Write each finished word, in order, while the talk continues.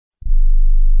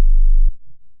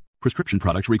Prescription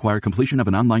products require completion of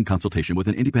an online consultation with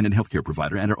an independent healthcare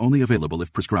provider and are only available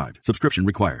if prescribed. Subscription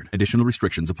required. Additional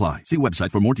restrictions apply. See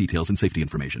website for more details and safety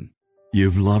information.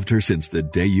 You've loved her since the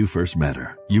day you first met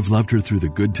her. You've loved her through the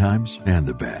good times and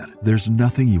the bad. There's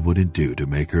nothing you wouldn't do to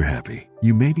make her happy.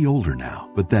 You may be older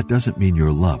now, but that doesn't mean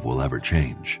your love will ever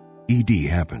change. ED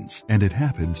happens, and it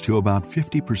happens to about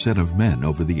 50% of men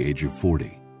over the age of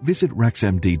 40. Visit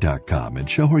RexMD.com and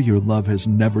show her your love has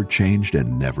never changed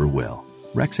and never will.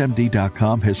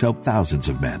 RexMD.com has helped thousands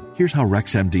of men. Here's how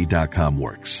RexMD.com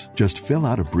works. Just fill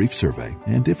out a brief survey,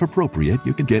 and if appropriate,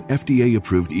 you can get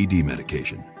FDA-approved ED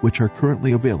medication, which are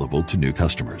currently available to new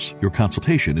customers. Your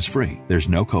consultation is free. There's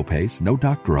no copays, no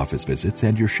doctor office visits,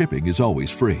 and your shipping is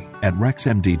always free. At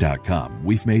RexMD.com,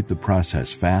 we've made the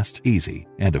process fast, easy,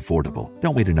 and affordable.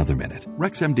 Don't wait another minute.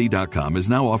 RexMD.com is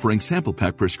now offering sample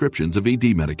pack prescriptions of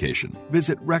ED medication.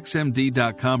 Visit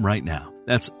RexMD.com right now.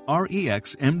 That's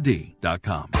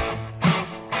REXMD.com.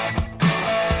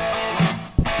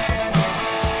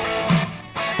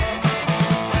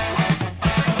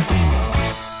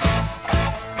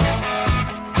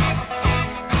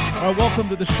 Welcome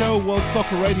to the show, World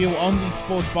Soccer Radio on the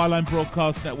Sports Byline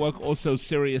Broadcast Network, also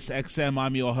Sirius XM.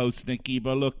 I'm your host, Nick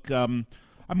Geber. Look, I'm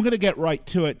going to get right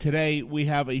to it. Today we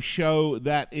have a show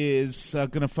that is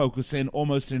going to focus in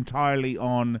almost entirely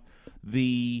on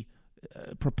the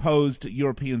proposed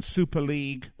European Super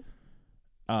League.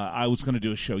 I was going to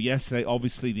do a show yesterday.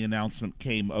 Obviously, the announcement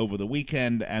came over the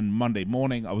weekend, and Monday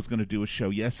morning I was going to do a show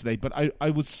yesterday. But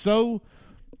I was so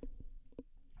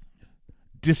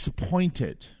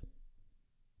disappointed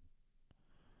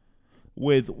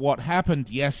with what happened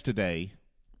yesterday,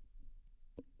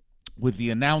 with the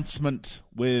announcement,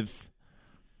 with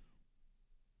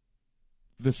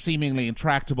the seemingly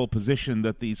intractable position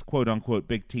that these quote-unquote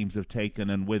big teams have taken,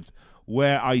 and with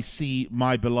where I see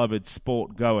my beloved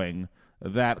sport going,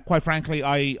 that, quite frankly,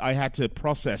 I had to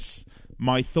process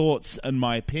my thoughts and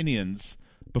my opinions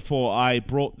before I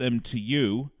brought them to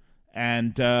you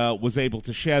and was able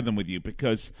to share them with you,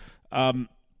 because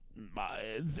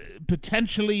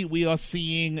potentially we are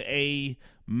seeing a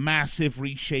massive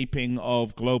reshaping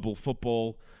of global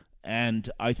football, and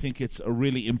I think it's a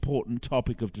really important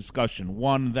topic of discussion,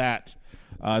 one that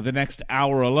the next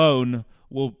hour alone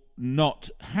will not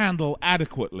handle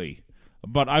adequately,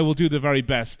 but I will do the very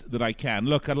best that I can.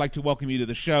 Look, I'd like to welcome you to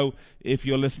the show. If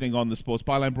you're listening on the Sports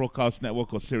Byline Broadcast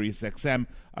Network or Sirius XM,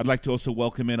 I'd like to also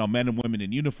welcome in our men and women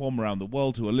in uniform around the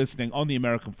world who are listening on the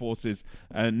American Forces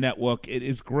Network. It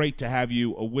is great to have you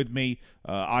with me.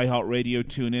 iHeartRadio,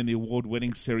 tune in, the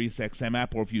award-winning Sirius XM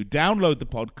app, or if you download the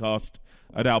podcast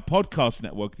at our podcast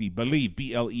network, the Believe,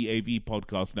 B-L-E-A-V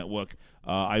podcast network,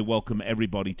 I welcome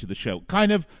everybody to the show.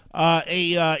 Kind of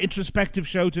a introspective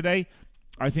show today.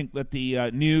 I think that the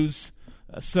news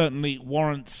certainly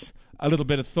warrants a little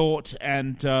bit of thought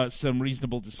and some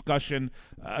reasonable discussion.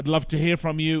 I'd love to hear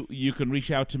from you. You can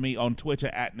reach out to me on Twitter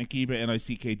at Nick Geber,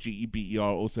 Nickgeber,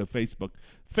 also Facebook,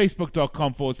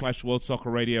 facebook.com/World Soccer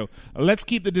Radio. Let's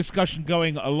keep the discussion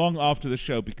going along after the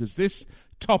show, because this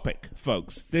topic,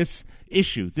 folks, this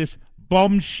issue, this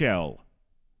bombshell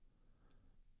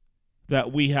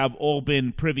that we have all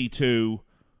been privy to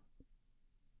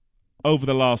over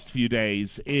the last few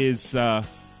days is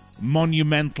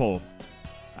monumental.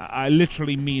 I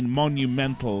literally mean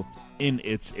monumental in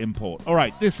its import. All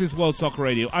right, this is World Soccer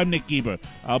Radio. I'm Nick Geber.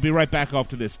 I'll be right back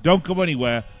after this. Don't go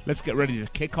anywhere. Let's get ready to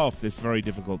kick off this very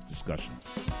difficult discussion.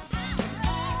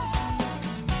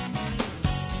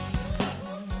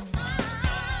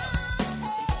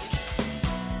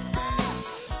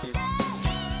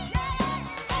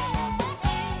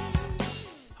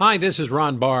 Hi, this is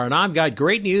Ron Barr, and I've got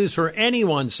great news for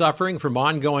anyone suffering from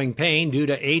ongoing pain due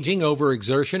to aging,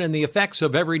 overexertion, and the effects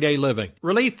of everyday living.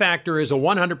 Relief Factor is a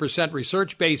 100%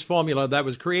 research-based formula that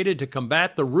was created to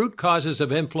combat the root causes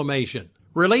of inflammation.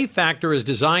 Relief Factor is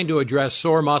designed to address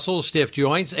sore muscles, stiff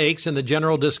joints, aches, and the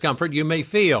general discomfort you may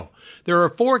feel. There are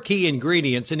 4 key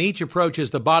ingredients, and each approaches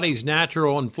the body's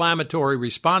natural inflammatory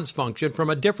response function from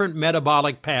a different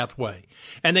metabolic pathway.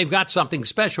 And they've got something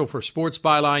special for Sports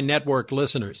Byline Network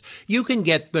listeners. You can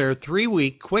get their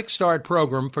 3-week quick start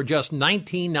program for just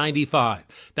 $19.95.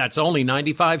 That's only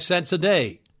 95 cents a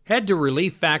day. Head to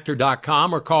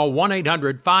ReliefFactor.com or call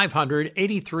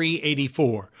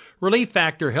 1-800-500-8384. Relief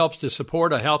Factor helps to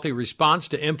support a healthy response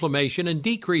to inflammation and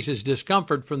decreases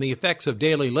discomfort from the effects of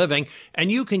daily living,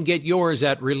 and you can get yours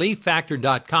at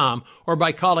ReliefFactor.com or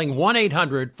by calling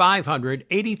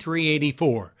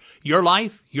 1-800-500-8384. Your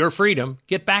life, your freedom.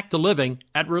 Get back to living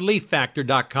at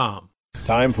ReliefFactor.com.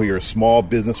 Time for your Small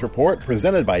Business Report,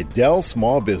 presented by Dell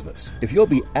Small Business. If you'll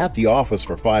be at the office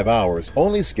for 5 hours,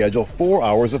 only schedule 4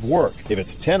 hours of work. If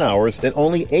it's 10 hours, then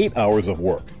only 8 hours of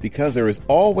work, because there is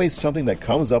always something that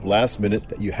comes up last minute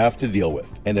that you have to deal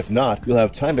with. And if not, you'll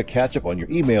have time to catch up on your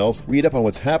emails, read up on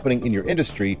what's happening in your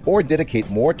industry, or dedicate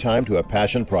more time to a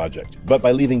passion project. But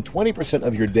by leaving 20%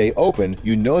 of your day open,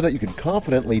 you know that you can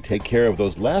confidently take care of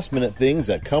those last-minute things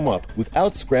that come up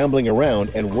without scrambling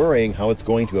around and worrying how it's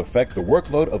going to affect the workload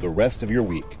of the rest of your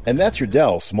week. And that's your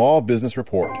Dell Small Business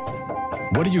Report.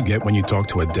 What do you get when you talk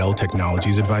to a Dell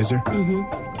Technologies advisor?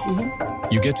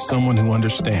 You get someone who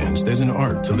understands there's an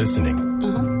art to listening.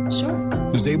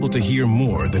 Who's able to hear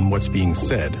more than what's being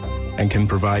said and can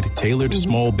provide tailored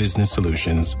small business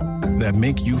solutions that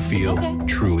make you feel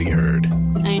truly heard.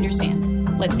 I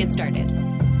understand. Let's get started.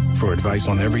 For advice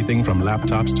on everything from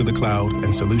laptops to the cloud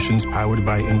and solutions powered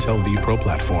by Intel vPro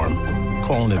platform,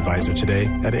 call an advisor today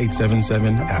at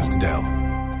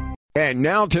 877-ASK-DELL. And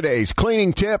now today's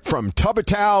cleaning tip from Tub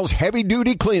Towels Heavy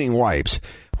Duty Cleaning Wipes.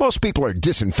 Most people are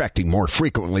disinfecting more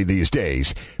frequently these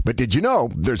days, but did you know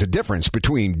there's a difference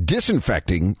between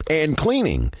disinfecting and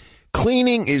cleaning?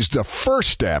 Cleaning is the first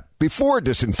step before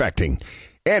disinfecting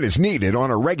and is needed on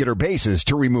a regular basis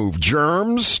to remove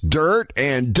germs, dirt,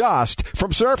 and dust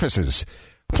from surfaces.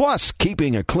 Plus,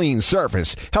 keeping a clean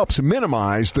surface helps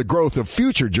minimize the growth of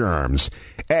future germs.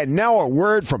 And now a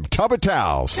word from Tub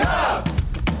Towels. Tub!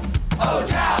 Oh,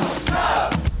 towels!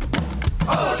 Tub!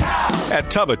 Oh, towels! At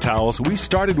Tub Towels, we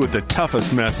started with the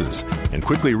toughest messes and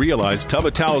quickly realized Tub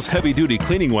Towels heavy-duty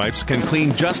cleaning wipes can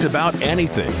clean just about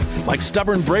anything, like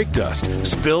stubborn brake dust,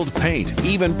 spilled paint,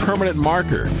 even permanent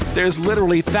marker. There's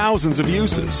literally thousands of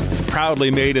uses.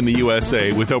 Proudly made in the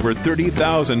USA with over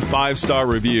 30,000 five-star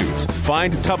reviews.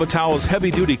 Find Tub Towels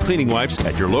heavy-duty cleaning wipes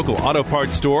at your local auto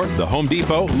parts store, the Home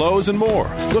Depot, Lowe's, and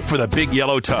more. Look for the big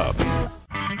yellow tub.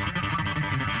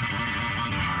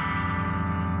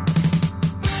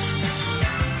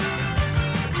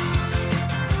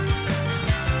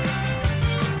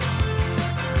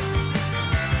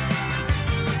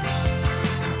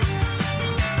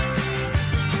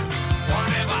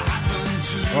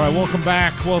 All right, welcome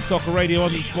back. World Soccer Radio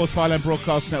on the Sports Island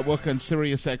Broadcast Network and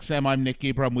Sirius XM. I'm Nick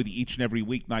Geber. I'm with you each and every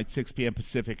weeknight, 6 p.m.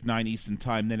 Pacific, 9 Eastern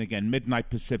Time. Then again,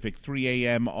 midnight Pacific, 3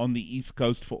 a.m. on the East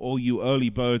Coast for all you early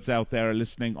birds out there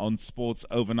listening on Sports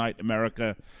Overnight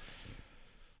America.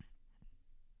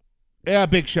 Yeah,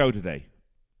 big show today.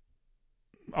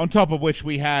 On top of which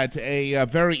we had a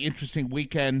very interesting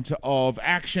weekend of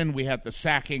action. We had the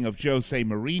sacking of Jose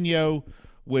Mourinho,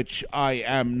 which I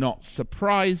am not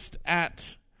surprised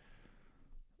at.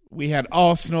 We had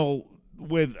Arsenal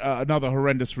with another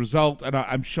horrendous result, and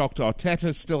I'm shocked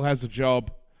Arteta still has a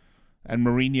job and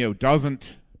Mourinho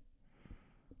doesn't.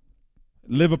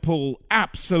 Liverpool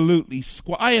absolutely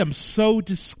I am so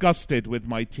disgusted with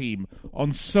my team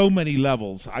on so many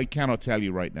levels, I cannot tell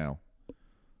you right now.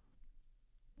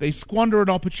 They squander an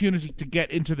opportunity to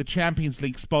get into the Champions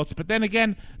League spots, but then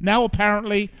again, now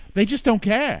apparently they just don't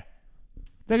care.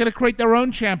 They're going to create their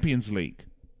own Champions League.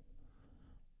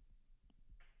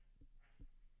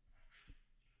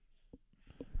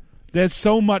 There's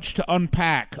so much to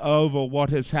unpack over what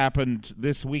has happened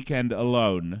this weekend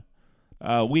alone.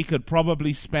 We could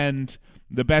probably spend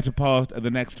the better part of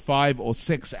the next 5 or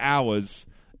 6 hours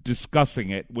discussing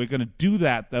it. We're going to do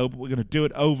that, though, but we're going to do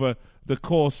it over the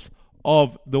course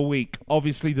of the week.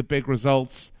 Obviously, the big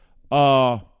results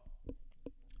are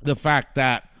the fact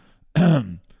that,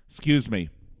 excuse me,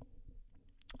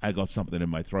 I got something in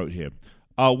my throat here.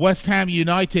 West Ham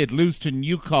United lose to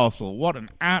Newcastle. What an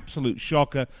absolute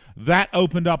shocker. That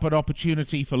opened up an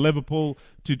opportunity for Liverpool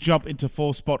to jump into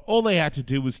fourth spot. All they had to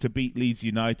do was to beat Leeds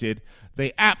United.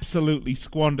 They absolutely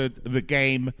squandered the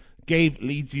game, gave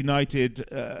Leeds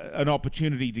United an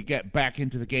opportunity to get back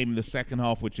into the game in the second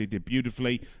half, which they did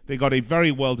beautifully. They got a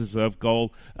very well-deserved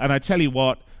goal. And I tell you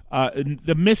what,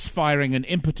 the misfiring and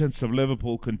impotence of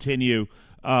Liverpool continue.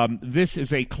 This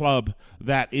is a club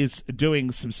that is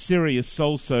doing some serious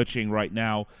soul-searching right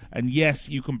now. And yes,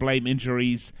 you can blame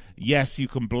injuries. Yes, you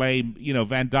can blame,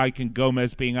 Van Dijk and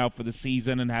Gomez being out for the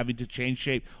season and having to change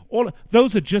shape.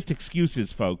 Those are just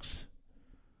excuses, folks.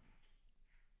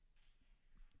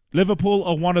 Liverpool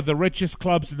are one of the richest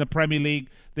clubs in the Premier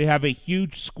League. They have a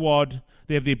huge squad.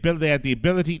 They had the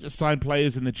ability to sign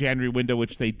players in the January window,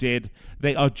 which they did.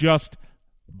 They are just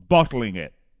bottling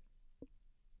it.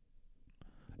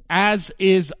 As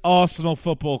is Arsenal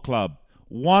Football Club.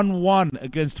 1-1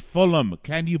 against Fulham.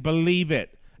 Can you believe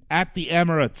it? At the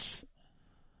Emirates.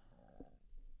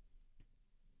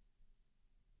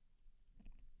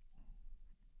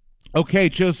 Okay,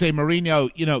 Jose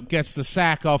Mourinho, gets the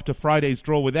sack after Friday's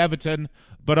draw with Everton,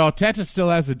 but Arteta still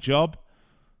has a job.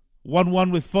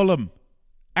 1-1 with Fulham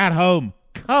at home.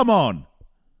 Come on.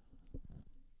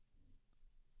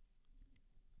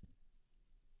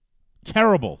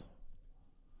 Terrible.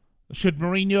 Should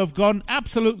Mourinho have gone?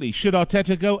 Absolutely. Should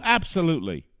Arteta go?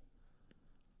 Absolutely.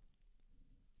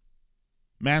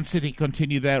 Man City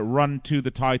continue their run to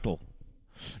the title.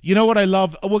 You know what I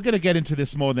love? We're going to get into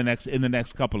this more in the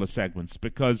next couple of segments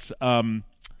because,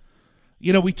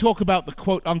 we talk about the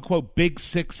quote-unquote Big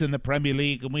Six in the Premier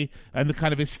League and the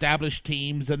kind of established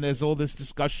teams, and there's all this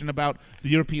discussion about the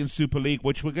European Super League,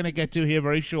 which we're going to get to here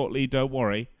very shortly, don't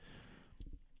worry.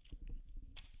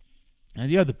 And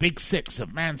the Big Six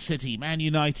of Man City, Man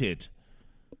United,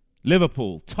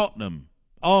 Liverpool, Tottenham,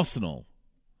 Arsenal.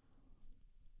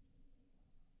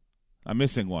 I'm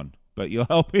missing one, but you'll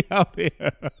help me out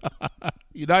here.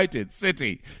 United,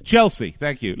 City, Chelsea,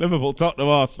 thank you. Liverpool, Tottenham,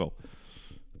 Arsenal.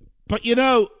 But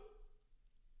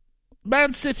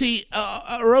Man City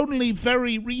are only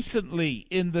very recently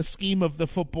in the scheme of the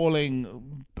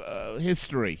footballing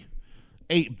history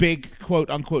a big,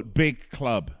 quote-unquote, big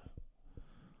club.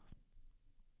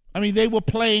 I mean, they were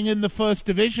playing in the first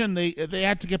division. They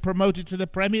had to get promoted to the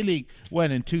Premier League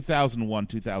in 2001,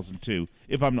 2002,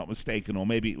 if I'm not mistaken, or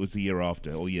maybe it was the year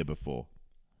after or year before.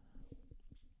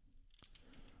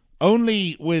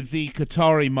 Only with the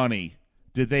Qatari money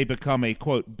did they become a,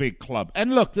 quote, big club.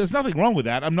 And look, there's nothing wrong with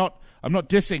that. I'm not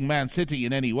dissing Man City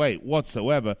in any way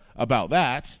whatsoever about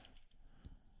that.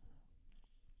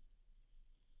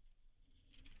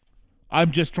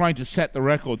 I'm just trying to set the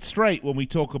record straight when we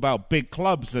talk about big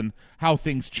clubs and how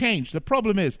things change. The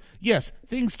problem is, yes,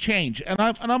 things change, and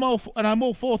I'm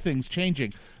all for things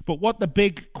changing. But what the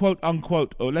big quote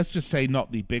unquote, or let's just say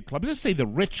not the big clubs, let's say the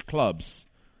rich clubs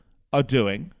are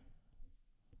doing,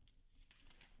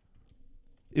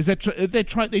 is that they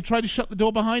try to shut the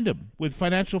door behind them with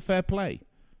financial fair play,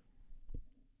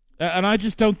 and I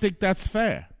just don't think that's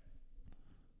fair.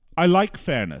 I like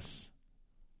fairness.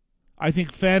 I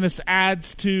think fairness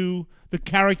adds to the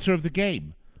character of the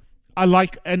game. I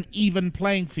like an even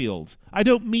playing field. I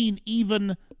don't mean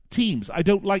even teams. I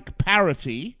don't like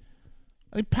parity.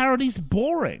 I think parity's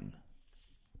boring.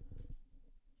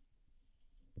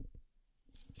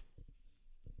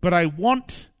 But I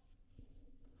want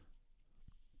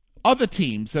other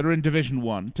teams that are in Division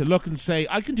 1 to look and say,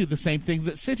 I can do the same thing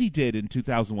that City did in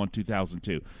 2001,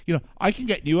 2002. I can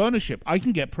get new ownership. I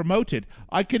can get promoted.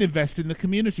 I can invest in the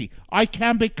community. I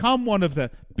can become one of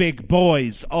the big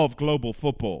boys of global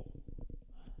football.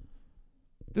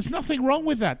 There's nothing wrong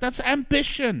with that. That's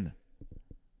ambition.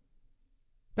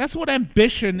 That's what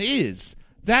ambition is.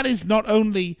 That is not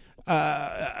only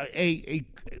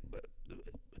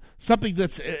something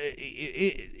that's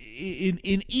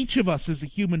in each of us as a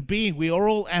human being. We are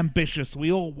all ambitious.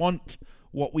 We all want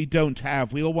what we don't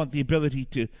have. We all want the ability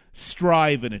to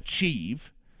strive and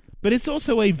achieve. But it's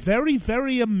also a very,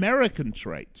 very American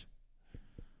trait.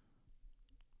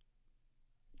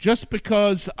 Just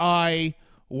because I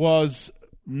was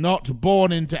not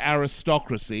born into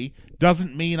aristocracy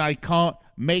doesn't mean I can't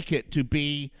make it to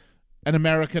be an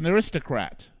American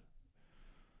aristocrat.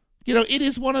 It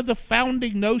is one of the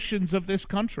founding notions of this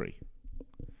country.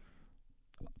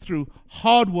 Through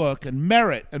hard work and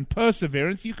merit and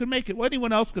perseverance, you can make it. Well,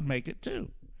 anyone else can make it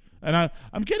too. And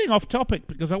I'm getting off topic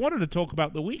because I wanted to talk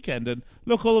about the weekend. And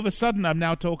look, all of a sudden, I'm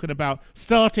now talking about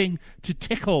starting to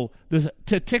tickle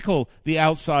the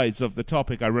outsides of the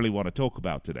topic I really want to talk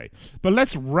about today. But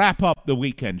let's wrap up the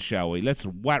weekend, shall we? Let's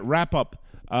wrap up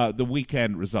the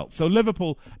weekend results. So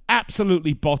Liverpool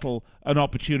absolutely bottle an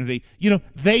opportunity.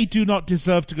 They do not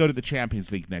deserve to go to the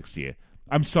Champions League next year.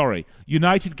 I'm sorry.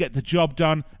 United get the job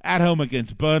done at home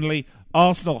against Burnley.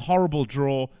 Arsenal, horrible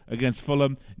draw against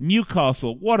Fulham.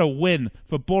 Newcastle, what a win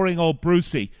for boring old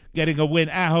Brucey, getting a win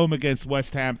at home against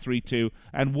West Ham 3-2.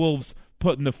 And Wolves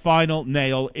putting the final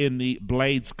nail in the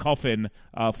Blades' coffin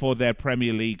for their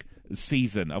Premier League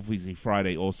season. Obviously,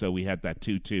 Friday also we had that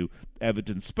 2-2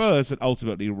 Everton Spurs that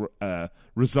ultimately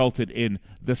resulted in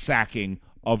the sacking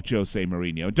of Jose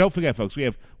Mourinho. And don't forget, folks, we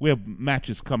have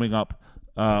matches coming up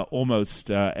almost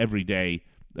every day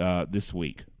this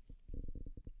week.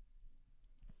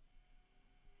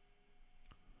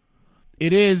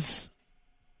 It is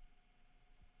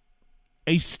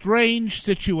a strange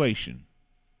situation.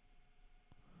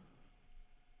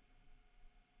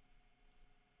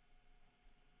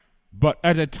 But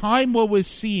at a time where we're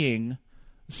seeing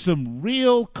some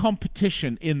real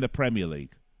competition in the Premier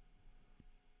League,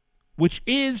 which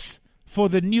is for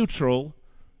the neutral,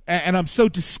 and I'm so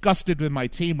disgusted with my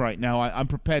team right now, I'm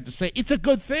prepared to say it's a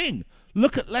good thing.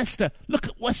 Look at Leicester. Look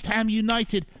at West Ham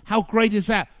United. How great is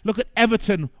that? Look at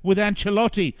Everton with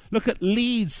Ancelotti. Look at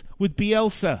Leeds with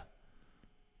Bielsa.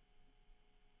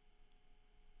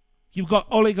 You've got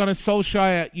Ole Gunnar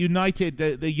Solskjaer at United,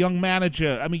 the young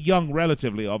manager. I mean, young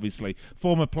relatively, obviously.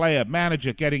 Former player,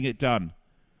 manager, getting it done.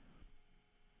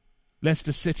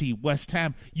 Leicester City, West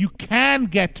Ham. You can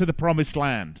get to the promised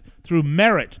land through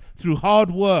merit, through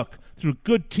hard work, through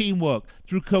good teamwork,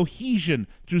 through cohesion,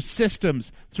 through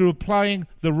systems, through applying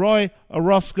the Ray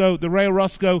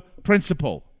Orozco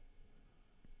principle.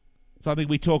 Something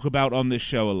we talk about on this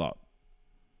show a lot.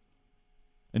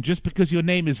 And just because your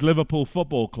name is Liverpool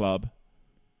Football Club,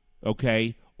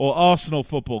 okay, or Arsenal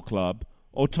Football Club,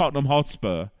 or Tottenham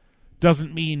Hotspur,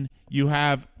 doesn't mean you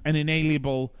have an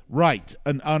inalienable right,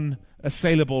 an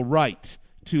unassailable right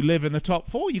to live in the top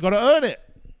four. You got to earn it.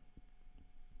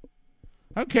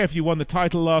 I don't care if you won the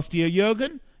title last year,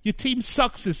 Jurgen. Your team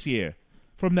sucks this year.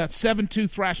 From that 7-2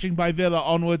 thrashing by Villa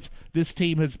onwards, this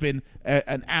team has been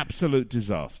an absolute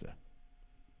disaster.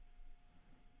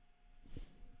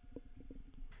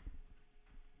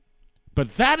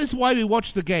 But that is why we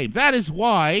watch the game. That is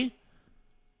why,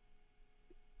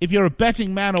 if you're a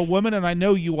betting man or woman, and I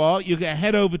know you are, you can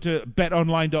head over to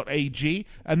betonline.ag,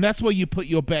 and that's where you put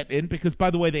your bet in, because, by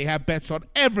the way, they have bets on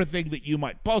everything that you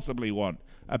might possibly want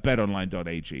at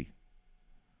betonline.ag.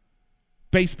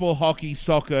 Baseball, hockey,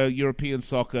 soccer, European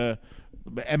soccer,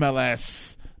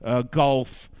 MLS,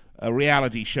 golf,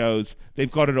 reality shows. They've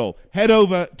got it all. Head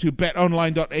over to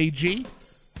betonline.ag,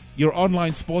 your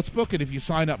online sportsbook, and if you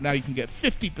sign up now, you can get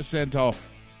 50% off,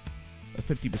 a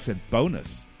 50%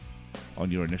 bonus on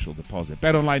your initial deposit.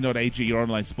 BetOnline.ag, your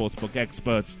online sportsbook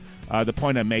experts. The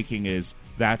point I'm making is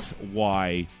that's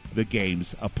why the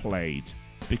games are played,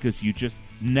 because you just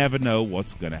never know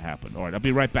what's going to happen. All right, I'll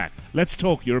be right back. Let's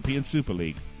talk European Super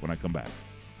League when I come back.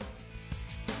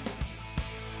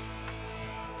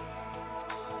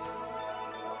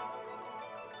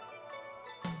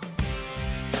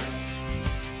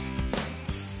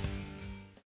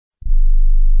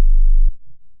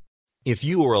 If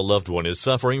you or a loved one is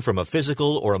suffering from a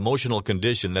physical or emotional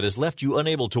condition that has left you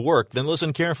unable to work, then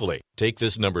listen carefully. Take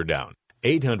this number down.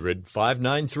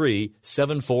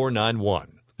 800-593-7491.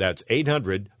 That's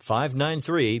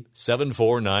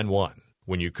 800-593-7491.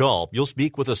 When you call, you'll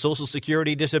speak with a Social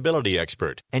Security disability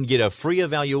expert and get a free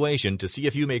evaluation to see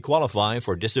if you may qualify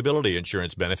for disability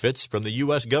insurance benefits from the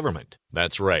U.S. government.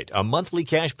 That's right, a monthly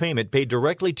cash payment paid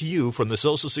directly to you from the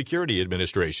Social Security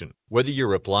Administration. Whether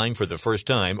you're applying for the first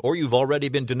time or you've already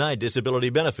been denied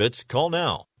disability benefits, call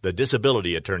now. The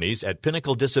disability attorneys at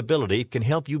Pinnacle Disability can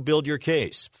help you build your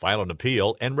case, file an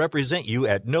appeal, and represent you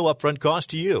at no upfront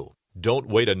cost to you. Don't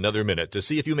wait another minute to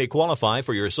see if you may qualify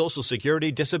for your Social Security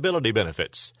disability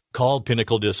benefits. Call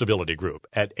Pinnacle Disability Group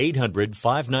at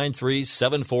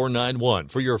 800-593-7491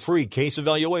 for your free case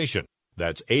evaluation.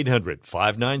 That's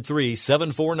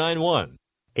 800-593-7491.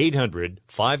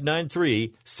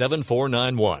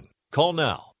 800-593-7491. Call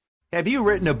now. Have you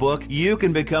written a book? You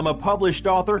can become a published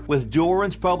author with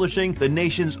Dorrance Publishing, the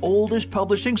nation's oldest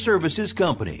publishing services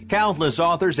company. Countless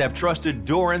authors have trusted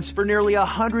Dorrance for nearly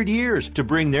 100 years to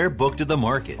bring their book to the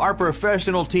market. Our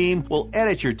professional team will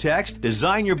edit your text,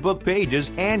 design your book pages,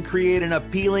 and create an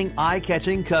appealing,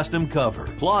 eye-catching custom cover.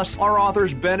 Plus, our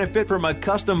authors benefit from a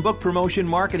custom book promotion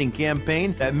marketing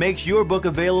campaign that makes your book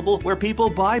available where people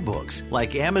buy books,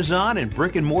 like Amazon and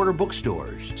brick-and-mortar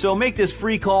bookstores. So make this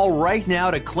free call right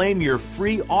now to claim your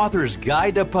free author's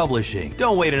guide to publishing.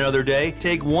 Don't wait another day.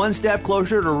 Take one step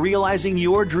closer to realizing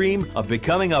your dream of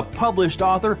becoming a published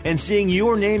author and seeing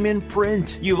your name in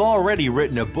print. You've already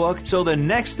written a book, so the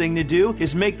next thing to do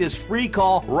is make this free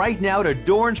call right now to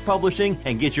Dorrance Publishing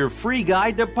and get your free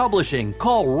guide to publishing.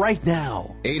 Call right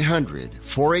now.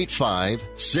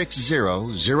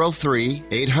 800-485-6003.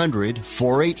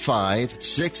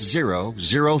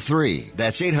 800-485-6003.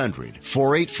 That's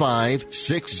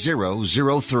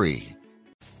 800-485-6003.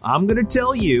 I'm going to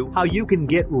tell you how you can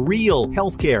get real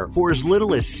health care for as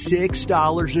little as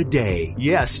 $6 a day.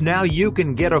 Yes, now you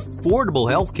can get affordable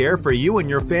health care for you and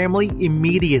your family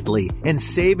immediately and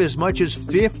save as much as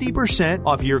 50%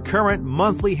 off your current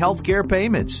monthly health care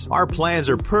payments. Our plans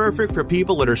are perfect for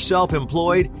people that are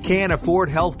self-employed, can't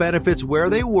afford health benefits where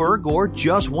they work, or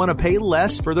just want to pay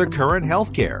less for their current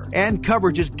health care. And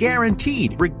coverage is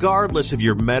guaranteed regardless of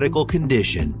your medical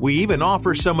condition. We even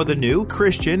offer some of the new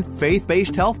Christian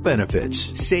faith-based health health benefits.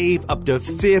 Save up to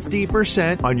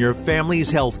 50% on your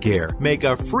family's health care. Make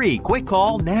a free quick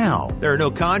call now. There are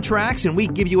no contracts, and we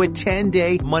give you a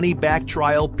 10-day money-back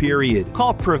trial period.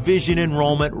 Call Provision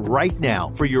Enrollment right now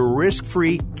for your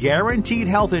risk-free, guaranteed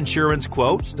health insurance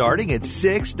quote starting at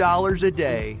 $6 a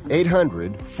day.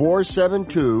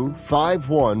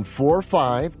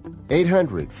 800-472-5145.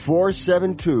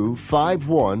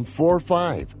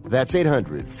 800-472-5145. That's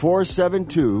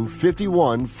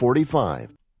 800-472-5145.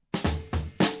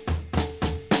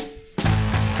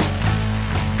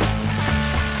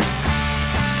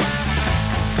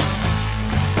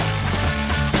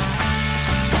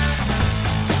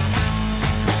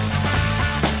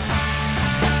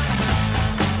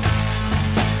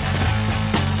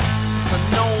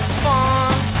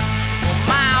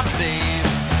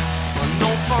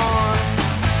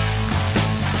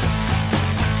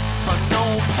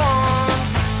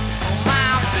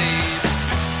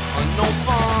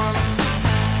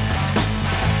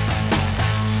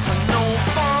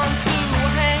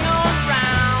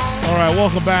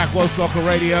 Welcome back, World Soccer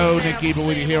Radio. Nick Geber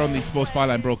with you here on the Sports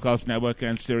Byline Broadcast Network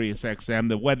and Sirius XM.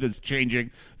 The weather's changing.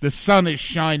 The sun is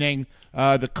shining.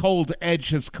 The cold edge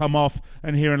has come off.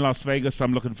 And here in Las Vegas,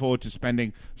 I'm looking forward to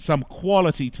spending some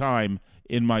quality time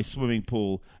in my swimming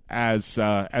pool as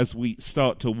we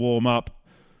start to warm up.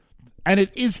 And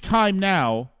it is time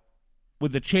now,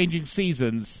 with the changing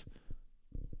seasons,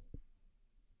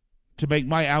 to make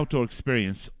my outdoor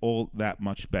experience all that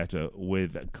much better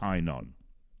with Kynon.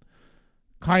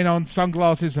 Kynon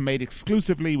sunglasses are made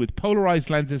exclusively with polarized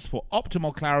lenses for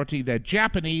optimal clarity. They're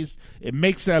Japanese. It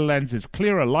makes their lenses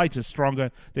clearer, lighter,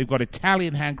 stronger. They've got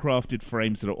Italian handcrafted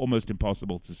frames that are almost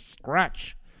impossible to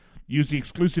scratch. Use the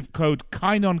exclusive code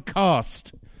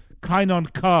KynonCast.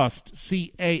 KynonCast,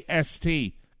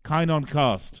 C-A-S-T.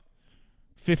 KynonCast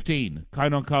 15.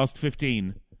 KynonCast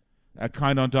 15 at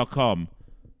Kynon.com.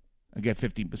 And get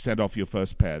 15% off your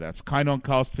first pair. That's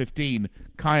KynonCast 15.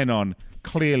 Kynon,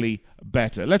 clearly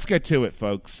better. Let's get to it,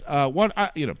 folks. I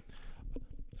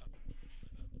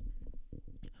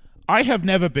have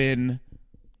never been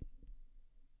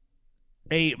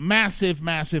a massive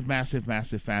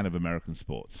fan of American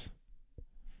sports.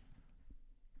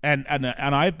 And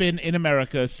I've been in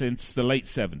America since the late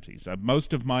 70s.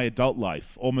 Most of my adult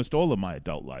life, almost all of my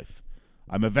adult life.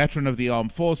 I'm a veteran of the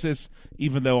armed forces.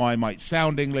 Even though I might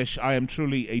sound English, I am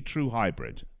truly a true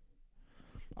hybrid.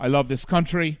 I love this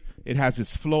country. It has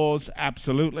its flaws,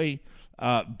 absolutely.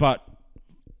 But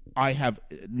I have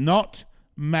not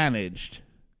managed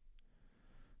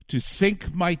to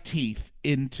sink my teeth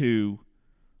into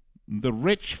the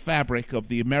rich fabric of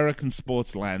the American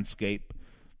sports landscape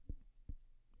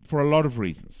for a lot of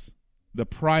reasons. The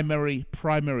primary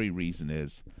reason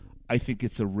is I think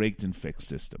it's a rigged and fixed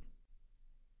system.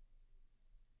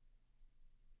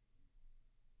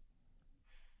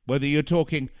 Whether you're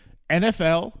talking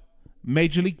NFL,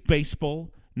 Major League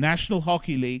Baseball, National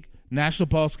Hockey League, National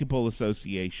Basketball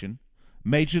Association,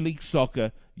 Major League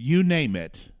Soccer, you name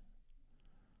it,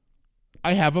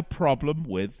 I have a problem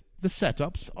with the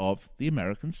setups of the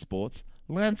American sports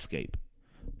landscape.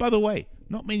 By the way,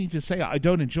 not meaning to say I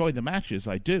don't enjoy the matches,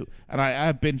 I do. And I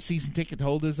have been season ticket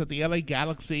holders at the LA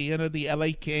Galaxy and at the LA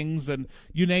Kings and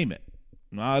you name it.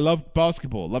 I love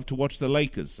basketball, love to watch the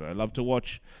Lakers, I love to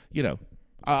watch,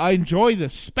 I enjoy the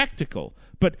spectacle,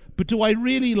 but do I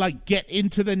really get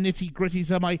into the nitty-gritties?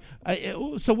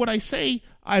 So when I say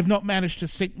I've not managed to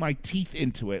sink my teeth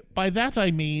into it, by that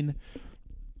I mean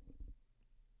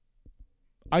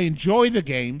I enjoy the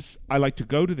games. I like to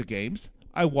go to the games.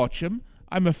 I watch them.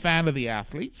 I'm a fan of the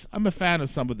athletes. I'm a fan of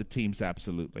some of the teams,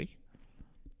 absolutely.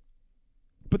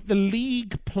 But the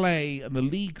league play and the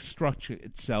league structure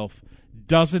itself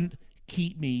doesn't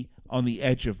keep me on the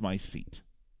edge of my seat.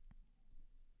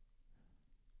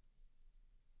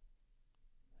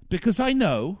 Because I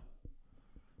know,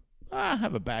 I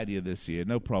have a bad year this year,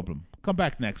 no problem. Come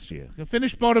back next year.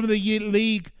 Finish bottom of the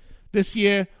league this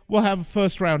year, we'll have a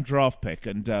first-round draft pick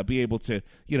and be able to,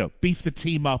 beef the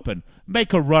team up and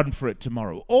make a run for it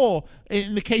tomorrow. Or,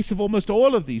 in the case of almost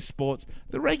all of these sports,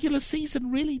 the regular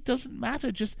season really doesn't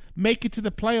matter. Just make it to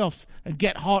the playoffs and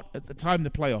get hot at the time the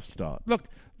playoffs start. Look,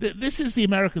 this is the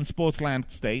American sports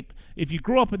landscape. If you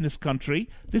grew up in this country,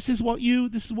 this is what you know,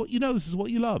 this is what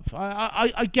you love.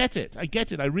 I get it. I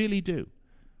get it. I really do.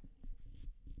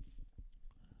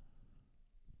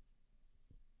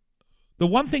 The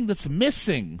one thing that's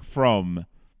missing from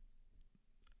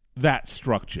that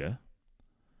structure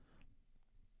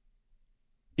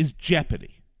is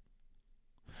jeopardy.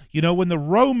 When the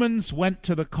Romans went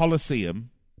to the Colosseum,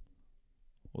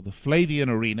 or the Flavian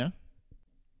Arena,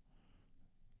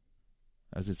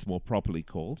 as it's more properly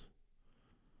called.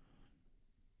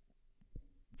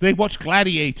 They watch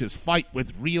gladiators fight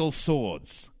with real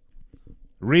swords,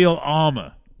 real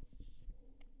armor.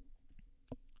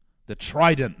 The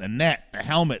trident, the net, the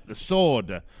helmet, the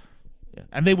sword.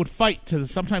 And they would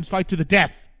sometimes fight to the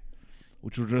death,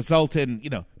 which would result in,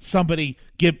 somebody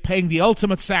paying the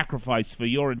ultimate sacrifice for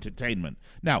your entertainment.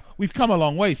 Now, we've come a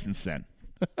long way since then.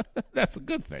 That's a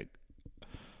good thing.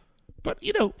 But,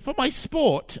 for my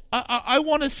sport, I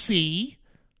want to see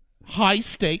high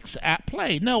stakes at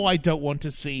play. No, I don't want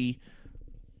to see,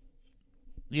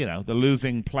 the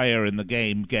losing player in the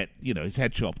game get, his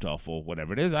head chopped off or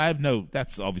whatever it is.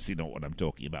 That's obviously not what I'm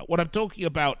talking about. What I'm talking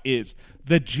about is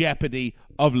the jeopardy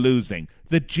of losing,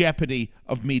 the jeopardy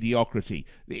of mediocrity.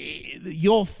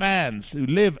 Your fans who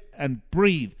live and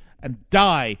breathe and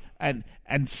die and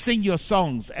sing your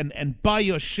songs and buy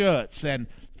your shirts and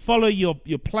follow your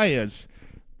players,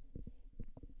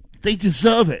 they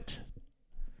deserve it.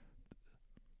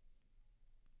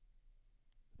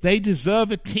 They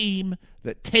deserve a team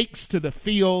that takes to the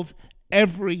field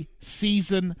every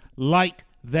season like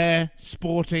their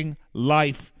sporting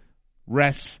life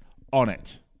rests on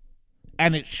it.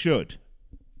 And it should.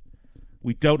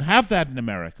 We don't have that in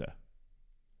America.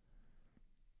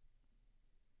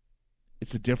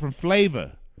 It's a different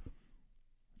flavor.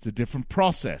 It's a different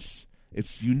process.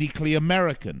 It's uniquely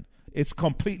American. It's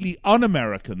completely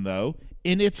un-American, though,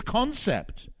 in its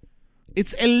concept.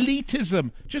 It's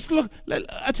elitism. Just look.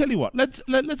 I tell you what.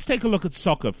 Let's take a look at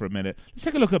soccer for a minute. Let's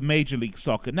take a look at Major League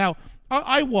Soccer. Now,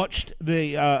 I watched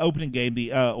the opening game.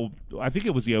 I think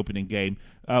it was the opening game,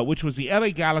 which was the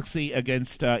LA Galaxy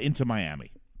against Inter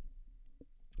Miami.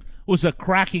 It was a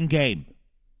cracking game.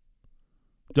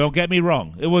 Don't get me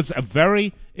wrong. It was a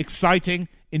very exciting,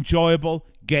 enjoyable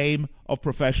game of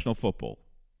professional football.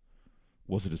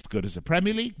 Was it as good as the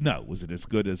Premier League? No. Was it as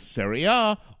good as Serie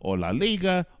A or La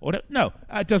Liga? No,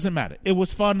 it doesn't matter. It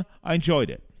was fun. I enjoyed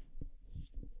it.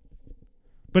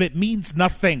 But it means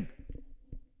nothing.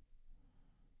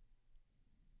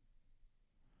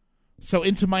 So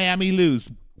Inter Miami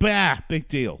lose. Bah, big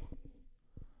deal.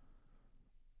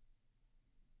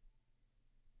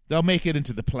 They'll make it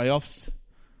into the playoffs.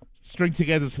 String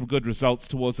together some good results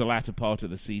towards the latter part of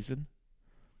the season.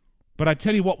 But I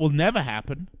tell you what will never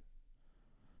happen.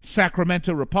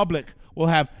 Sacramento Republic will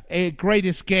have a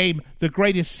greatest game, the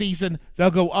greatest season.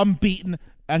 They'll go unbeaten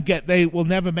and they will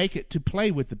never make it to play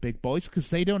with the big boys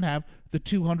because they don't have the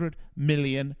 $200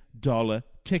 million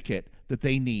ticket that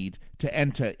they need to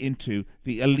enter into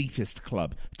the elitist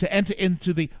club, to enter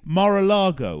into the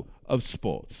Mar-a-Lago of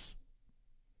sports.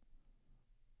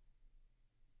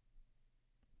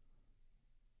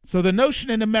 So the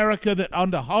notion in America that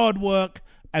under hard work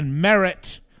and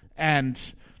merit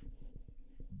and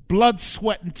blood,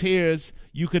 sweat, and tears,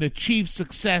 you can achieve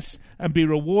success and be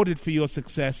rewarded for your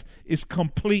success is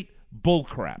complete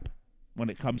bullcrap when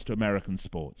it comes to American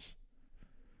sports.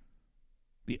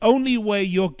 The only way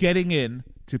you're getting in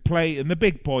to play in the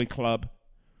big boy club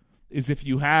is if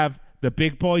you have the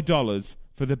big boy dollars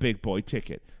for the big boy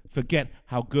ticket. Forget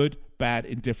how good, bad,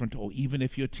 indifferent, or even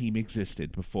if your team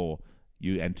existed before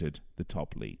you entered the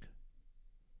top league.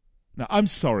 Now, I'm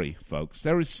sorry, folks.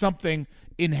 There is something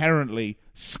inherently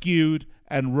skewed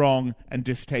and wrong and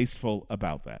distasteful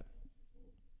about that.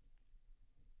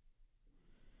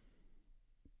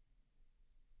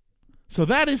 So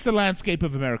that is the landscape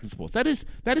of American sports. That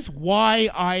is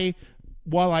why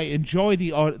while I enjoy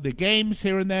the games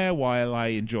here and there, while I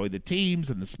enjoy the teams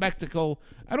and the spectacle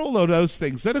and all of those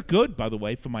things that are good, by the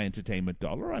way, for my entertainment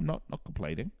dollar, I'm not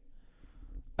complaining.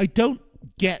 I don't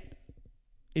get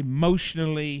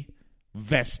emotionally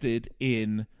vested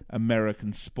in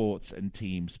American sports and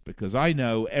teams because I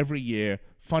know every year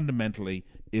fundamentally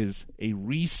is a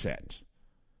reset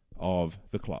of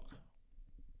the clock.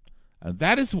 And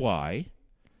that is why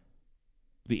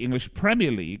the English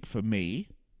Premier League for me,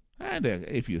 and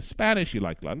if you're Spanish you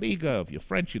like La Liga, if you're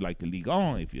French you like the Ligue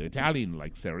 1, if you're Italian you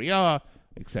like Serie A,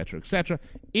 etc.,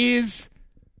 is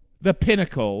the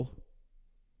pinnacle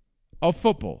of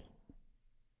football.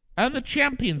 And the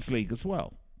Champions League as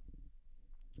well.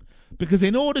 Because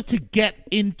in order to get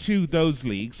into those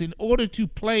leagues, in order to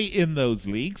play in those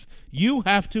leagues, you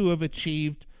have to have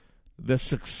achieved the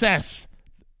success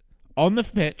on the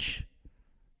pitch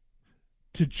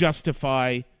to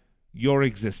justify your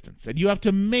existence. And you have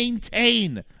to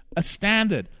maintain a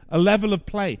standard, a level of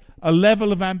play, a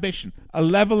level of ambition, a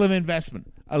level of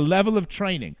investment, a level of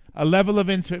training, a level of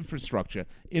infrastructure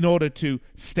in order to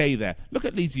stay there. Look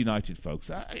at Leeds United, folks.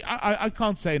 I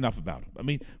can't say enough about them. I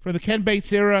mean, from the Ken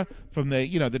Bates era, from the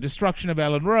the destruction of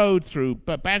Ellen Road through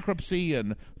bankruptcy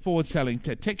and forward selling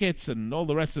tickets and all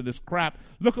the rest of this crap,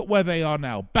 look at where they are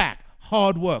now. Back.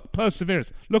 Hard work,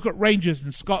 perseverance. Look at Rangers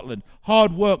in Scotland.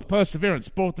 Hard work, perseverance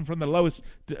brought them from the lowest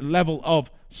level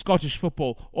of Scottish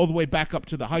football all the way back up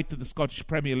to the height of the Scottish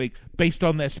Premier League based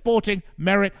on their sporting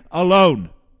merit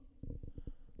alone.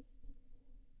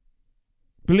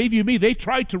 Believe you me, they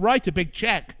tried to write a big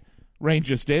check.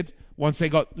 Rangers did once they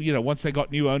got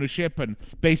new ownership and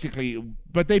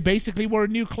but they basically were a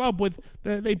new club with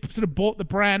they sort of bought the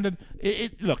brand and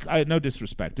look, no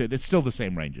disrespect, it's still the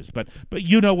same Rangers, but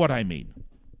you know what I mean.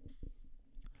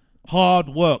 Hard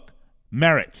work,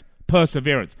 merit,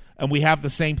 perseverance, and we have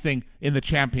the same thing in the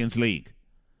Champions League.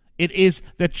 It is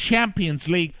the Champions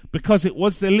League because it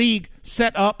was the league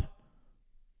set up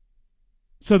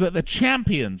so that the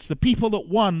champions, the people that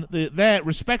won their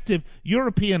respective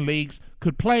European leagues,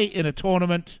 could play in a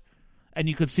tournament, and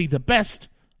you could see the best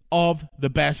of the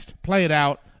best play it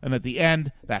out, and at the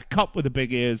end, that cup with the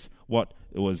big ears, what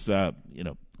it was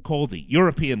called the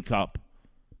European Cup.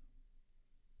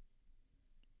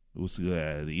 It was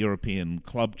the European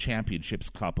Club Championships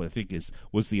Cup, I think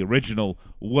was the original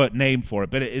name for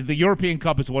it, but the European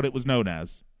Cup is what it was known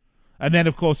as. And then,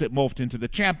 of course, it morphed into the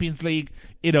Champions League.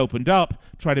 It opened up,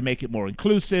 tried to make it more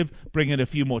inclusive, bring in a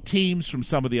few more teams from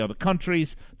some of the other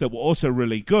countries that were also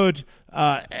really good.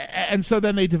 And so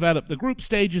then they developed the group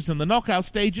stages and the knockout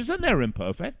stages, and they're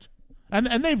imperfect. And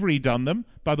they've redone them,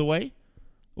 by the way.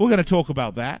 We're going to talk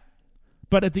about that.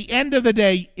 But at the end of the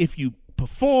day, if you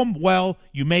perform well,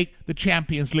 you make the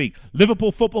Champions League.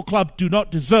 Liverpool Football Club do not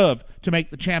deserve to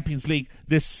make the Champions League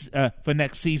for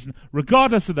next season,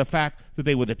 regardless of the fact that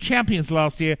they were the champions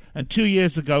last year and 2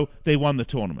 years ago they won the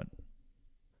tournament.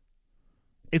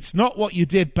 It's not what you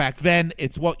did back then,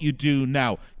 it's what you do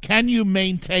now. Can you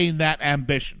maintain that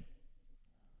ambition?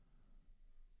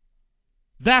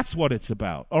 That's what it's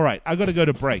about. All right, I've got to go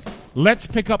to break. Let's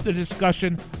pick up the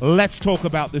discussion. Let's talk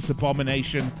about this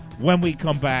abomination when we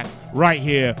come back right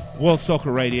here, World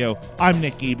Soccer Radio. I'm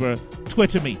Nick Geber.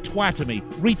 Twitter me, twatter me,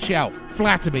 reach out,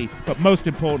 flatter me, but most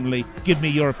importantly, give me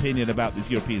your opinion about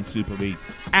this European Super League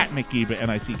at Nick Geber,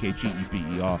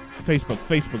 NickGeber. Facebook,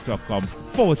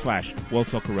 facebook.com/World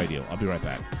Soccer Radio. I'll be right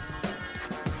back.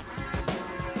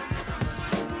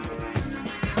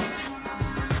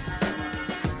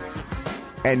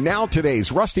 And now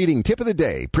today's rust-eating tip of the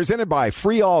day, presented by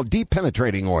Freol Deep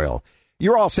Penetrating Oil.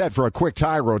 You're all set for a quick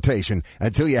tire rotation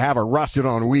until you have a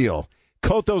rusted-on wheel.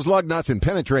 Coat those lug nuts in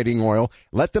penetrating oil,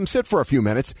 let them sit for a few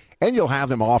minutes, and you'll have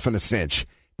them off in a cinch.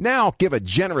 Now give a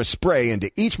generous spray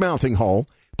into each mounting hole,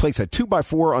 place a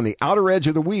 2x4 on the outer edge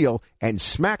of the wheel, and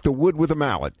smack the wood with a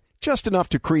mallet, just enough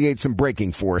to create some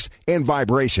braking force and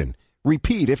vibration.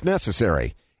 Repeat if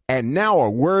necessary. And now a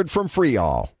word from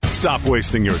Freol. Stop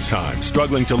wasting your time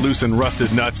struggling to loosen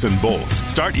rusted nuts and bolts.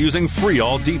 Start using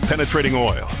Freol Deep Penetrating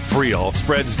Oil. Freol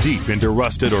spreads deep into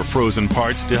rusted or frozen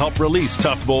parts to help release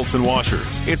tough bolts and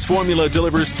washers. Its formula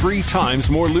delivers 3 times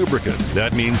more lubricant.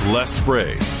 That means less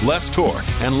sprays, less torque,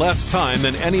 and less time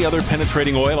than any other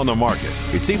penetrating oil on the market.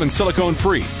 It's even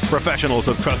silicone-free. Professionals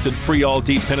have trusted Freol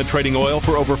Deep Penetrating Oil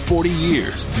for over 40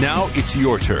 years. Now it's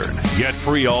your turn. Get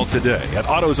Freol today at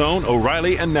AutoZone,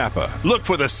 O'Reilly, and Napa. Look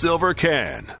for the silver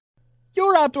can.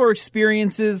 Your outdoor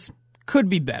experiences could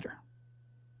be better.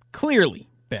 Clearly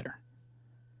better.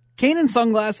 Kaenon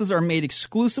sunglasses are made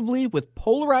exclusively with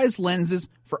polarized lenses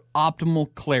for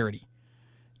optimal clarity.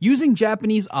 Using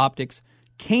Japanese optics,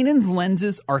 Kaenon's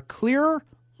lenses are clearer,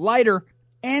 lighter,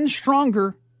 and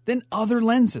stronger than other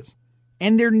lenses,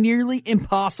 and they're nearly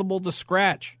impossible to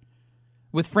scratch.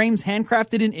 With frames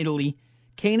handcrafted in Italy,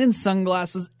 Kaenon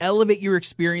sunglasses elevate your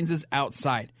experiences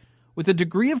outside, with a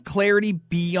degree of clarity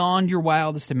beyond your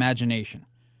wildest imagination.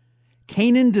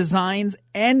 Kaenon designs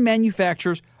and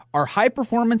manufactures our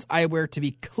high-performance eyewear to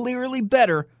be clearly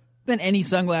better than any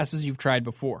sunglasses you've tried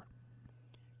before.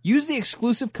 Use the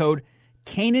exclusive code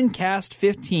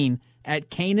KaenonCast15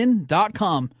 at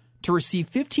Kaenon.com to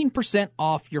receive 15%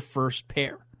 off your first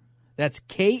pair. That's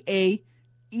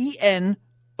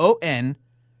KaenonCast15.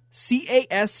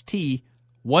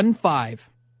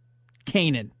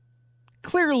 Kaenon.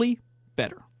 Clearly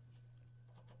better.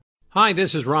 Hi,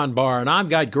 this is Ron Barr, and I've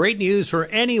got great news for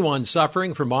anyone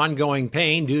suffering from ongoing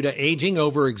pain due to aging,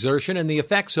 overexertion, and the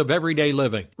effects of everyday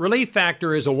living. Relief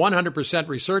Factor is a 100%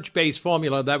 research-based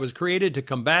formula that was created to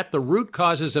combat the root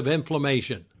causes of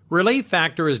inflammation. Relief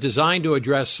Factor is designed to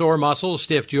address sore muscles,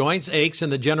 stiff joints, aches,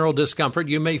 and the general discomfort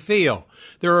you may feel.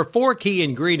 There are 4 key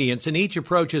ingredients, and each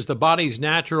approaches the body's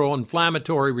natural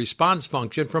inflammatory response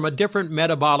function from a different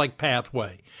metabolic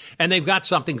pathway. And they've got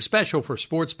something special for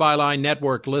Sports Byline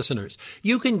Network listeners.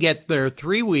 You can get their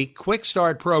 3-week quick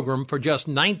start program for just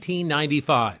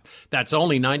 $19.95. That's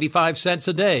only 95 cents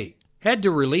a day. Head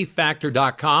to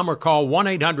ReliefFactor.com or call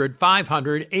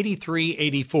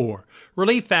 1-800-500-8384.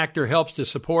 Relief Factor helps to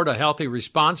support a healthy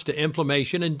response to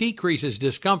inflammation and decreases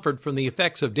discomfort from the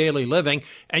effects of daily living,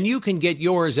 and you can get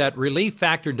yours at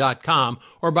ReliefFactor.com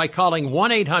or by calling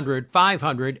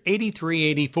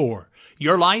 1-800-500-8384.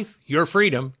 Your life, your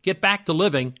freedom. Get back to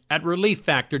living at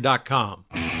ReliefFactor.com.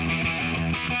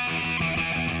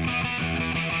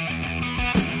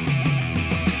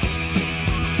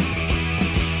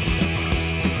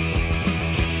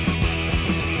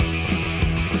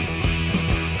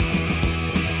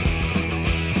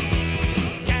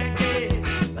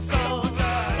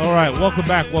 All right, welcome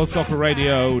back. World Soccer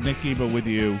Radio. Nick Geber with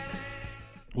you.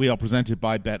 We are presented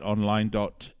by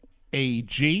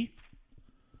BetOnline.ag.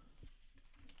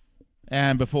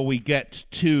 And before we get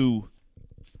to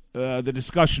the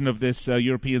discussion of this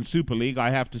European Super League,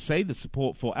 I have to say the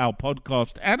support for our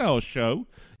podcast and our show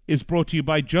is brought to you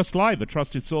by Just Live, a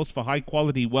trusted source for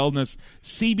high-quality wellness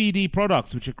CBD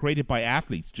products, which are created by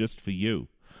athletes just for you.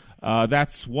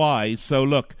 That's why. So,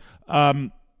 look,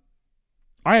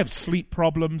 I have sleep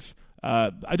problems.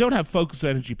 I don't have focus or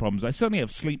energy problems. I certainly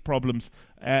have sleep problems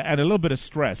and a little bit of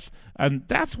stress. And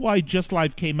that's why Just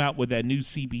Live came out with their new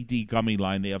CBD gummy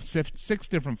line. They have 6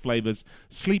 different flavors: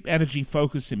 sleep, energy,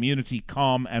 focus, immunity,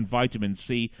 calm, and vitamin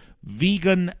C.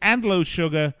 Vegan and low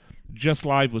sugar. Just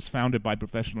Live was founded by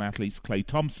professional athletes Klay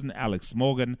Thompson, Alex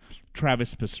Morgan,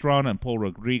 Travis Pastrana, and Paul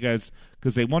Rodriguez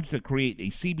because they wanted to create a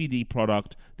CBD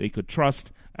product they could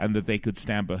trust and that they could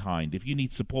stand behind. If you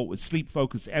need support with sleep,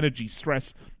 focus, energy,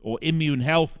 stress, or immune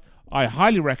health, I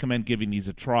highly recommend giving these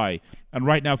a try. And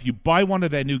right now, if you buy one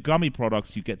of their new gummy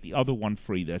products, you get the other one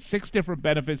free. There's 6 different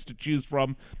benefits to choose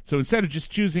from. So instead of just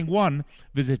choosing one,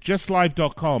 visit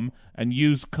justlive.com and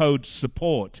use code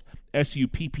SUPPORT.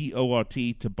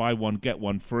 SUPPORT to buy one, get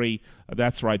one free.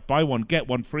 That's right, buy one, get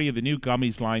one free of the new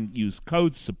gummies line. Use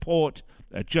code SUPPORT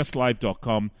at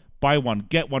justlive.com. Buy one,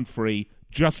 get one free.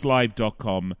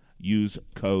 Justlive.com. Use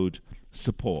code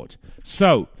SUPPORT.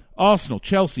 So, Arsenal,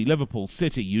 Chelsea, Liverpool,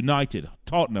 City, United,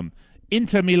 Tottenham,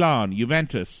 Inter Milan,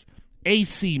 Juventus,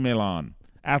 AC Milan,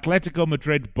 Atletico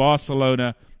Madrid,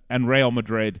 Barcelona, and Real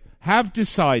Madrid have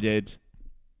decided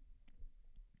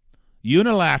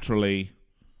unilaterally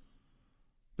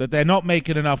that they're not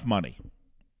making enough money.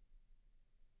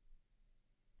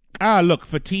 Look,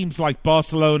 for teams like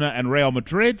Barcelona and Real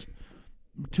Madrid,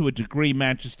 to a degree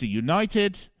Manchester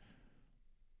United,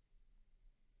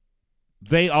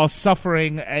 they are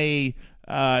suffering the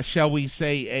after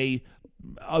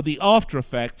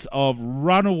effects of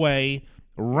runaway,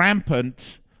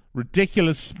 rampant,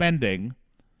 ridiculous spending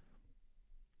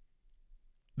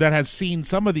that has seen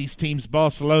some of these teams,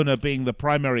 Barcelona being the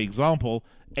primary example,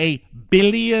 $1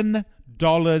 billion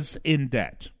in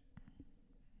debt.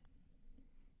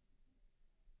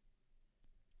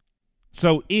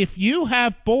 So if you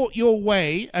have bought your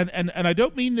way, and I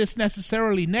don't mean this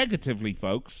necessarily negatively,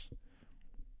 folks,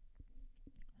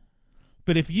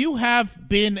 but if you have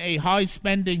been a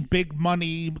high-spending,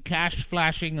 big-money,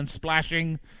 cash-flashing and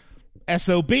splashing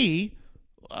SOB,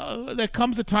 there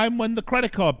comes a time when the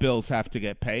credit card bills have to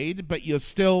get paid, but you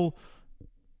still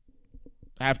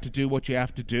have to do what you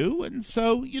have to do. And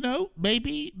so,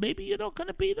 maybe you're not going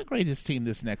to be the greatest team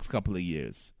this next couple of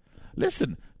years.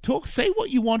 Listen, say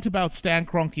what you want about Stan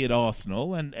Kroenke at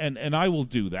Arsenal, and I will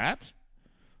do that.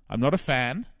 I'm not a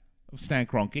fan of Stan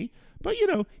Kroenke, but,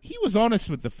 he was honest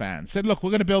with the fans. Said, look,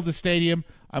 we're going to build the stadium.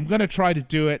 I'm going to try to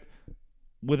do it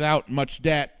without much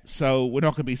debt, so we're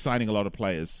not going to be signing a lot of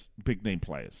players, big-name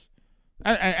players.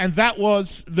 And that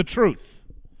was the truth.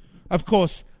 Of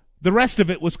course, the rest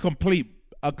of it was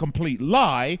a complete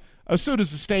lie. As soon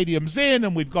as the stadium's in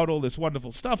and we've got all this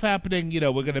wonderful stuff happening,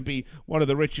 we're going to be one of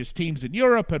the richest teams in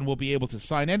Europe and we'll be able to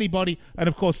sign anybody. And,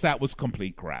 of course, that was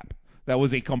complete crap. That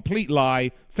was a complete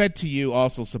lie fed to you,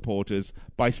 Arsenal supporters,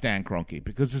 by Stan Kroenke.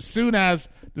 Because as soon as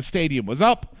the stadium was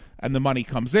up and the money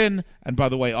comes in, and by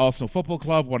the way, Arsenal Football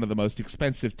Club, one of the most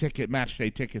expensive match day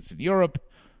tickets in Europe,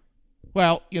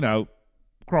 well,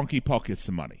 Kroenke pockets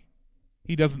the money.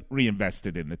 He doesn't reinvest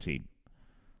it in the team.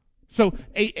 So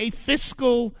a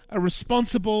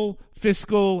responsible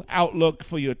fiscal outlook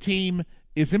for your team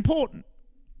is important.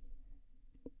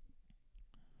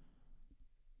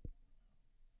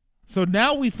 So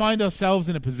now we find ourselves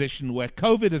in a position where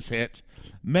COVID has hit.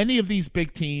 Many of these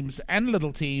big teams and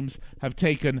little teams have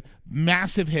taken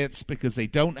massive hits because they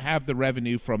don't have the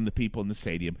revenue from the people in the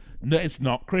stadium. No, it's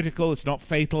not critical. It's not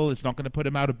fatal. It's not going to put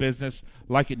them out of business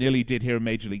like it nearly did here in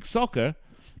Major League Soccer,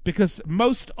 because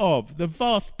the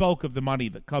vast bulk of the money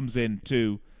that comes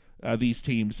into these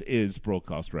teams is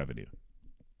broadcast revenue.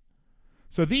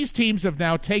 So these teams have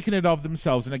now taken it of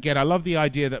themselves. And again, I love the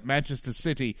idea that Manchester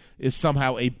City is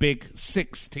somehow a big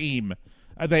six team.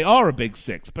 They are a big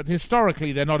six, but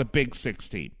historically they're not a big six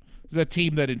team. It's a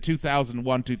team that in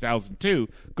 2001, 2002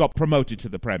 got promoted to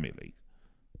the Premier League.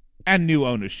 And new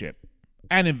ownership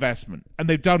and investment. And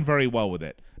they've done very well with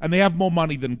it. And they have more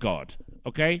money than God.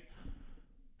 Okay?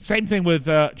 Same thing with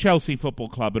Chelsea Football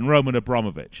Club and Roman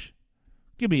Abramovich.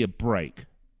 Give me a break.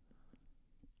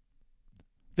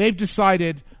 They've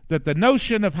decided that the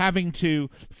notion of having to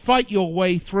fight your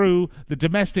way through the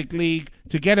domestic league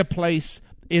to get a place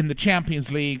in the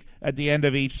Champions League at the end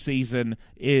of each season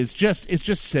is just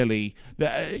silly.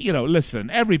 Listen,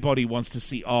 everybody wants to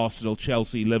see Arsenal,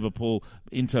 Chelsea, Liverpool,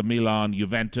 Inter Milan,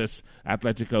 Juventus,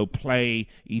 Atletico play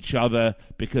each other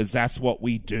because that's what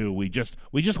we do. We just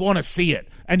want to see it.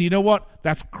 And you know what?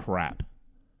 That's crap.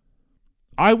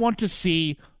 I want to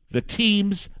see the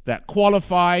teams that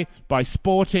qualify by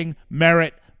sporting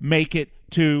merit make it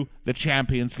to the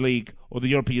Champions League or the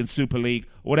European Super League,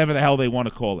 or whatever the hell they want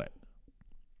to call it.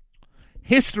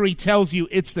 History tells you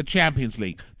it's the Champions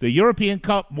League. The European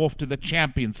Cup morphed to the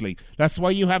Champions League. That's why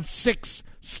you have 6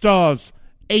 stars,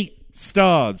 8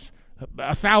 stars,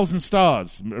 1,000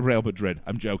 stars, Real Madrid.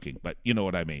 I'm joking, but you know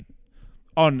what I mean.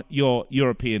 On your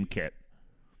European kit.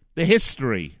 The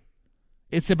history.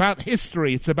 It's about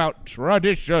history. It's about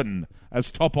tradition,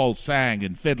 as Topol sang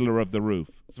in Fiddler on the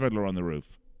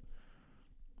Roof.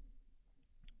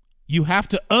 You have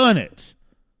to earn it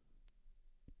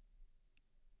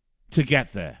to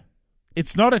get there.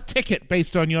 It's not a ticket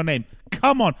based on your name.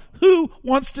 Come on. Who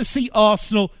wants to see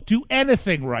Arsenal do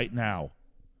anything right now?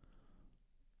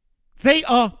 They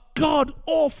are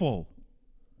god-awful.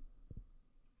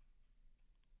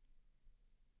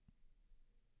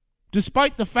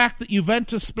 Despite the fact that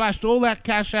Juventus splashed all that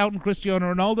cash out in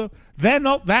Cristiano Ronaldo, they're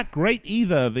not that great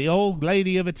either, the old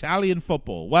lady of Italian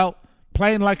football. Well,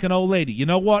 playing like an old lady. You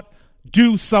know what?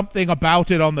 Do something about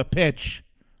it on the pitch.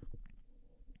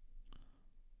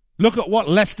 Look at what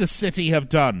Leicester City have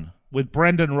done with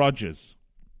Brendan Rodgers.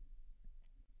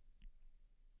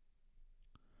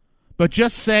 But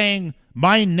just saying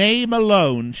my name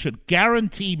alone should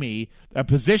guarantee me a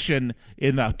position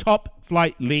in the top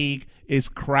flight league is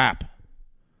crap.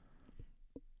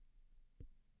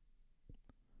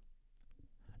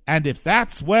 And if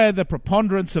that's where the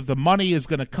preponderance of the money is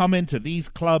going to come into these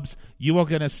clubs, you are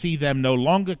going to see them no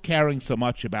longer caring so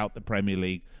much about the Premier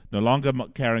League, no longer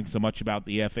caring so much about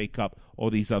the FA Cup or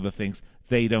these other things.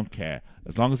 They don't care.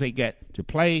 As long as they get to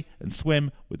play and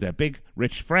swim with their big,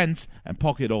 rich friends and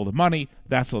pocket all the money,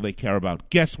 that's all they care about.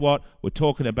 Guess what? We're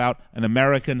talking about an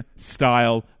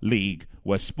American-style league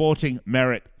where sporting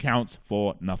merit counts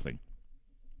for nothing.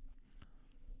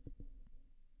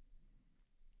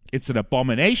 It's an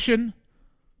abomination.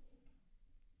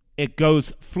 It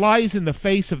flies in the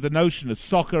face of the notion of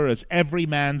soccer as every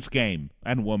man's game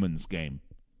and woman's game.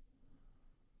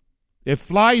 It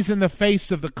flies in the face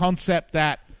of the concept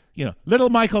that, little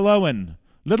Michael Owen,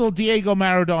 little Diego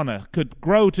Maradona could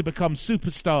grow to become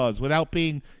superstars without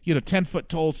being,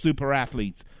 10-foot-tall super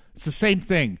athletes. It's the same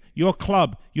thing. Your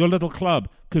club, your little club,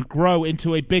 could grow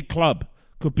into a big club,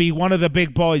 could be one of the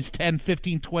big boys 10,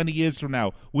 15, 20 years from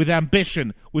now, with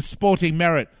ambition, with sporting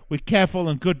merit, with careful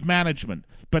and good management.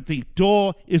 But the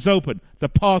door is open. The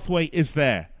pathway is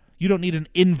there. You don't need an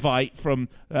invite from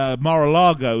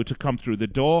Mar-a-Lago to come through the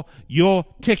door. Your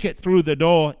ticket through the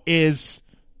door is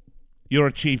your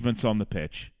achievements on the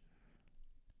pitch.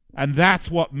 And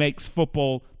that's what makes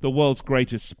football the world's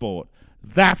greatest sport.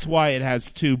 That's why it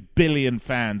has 2 billion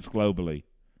fans globally.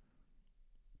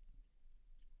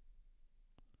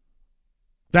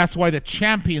 That's why the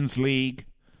Champions League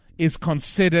is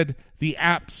considered the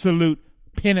absolute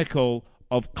pinnacle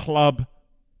of club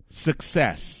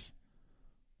success.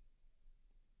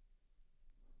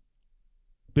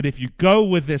 But if you go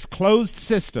with this closed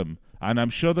system, and I'm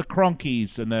sure the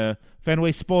Cronkies and the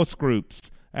Fenway Sports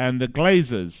Groups and the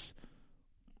Glazers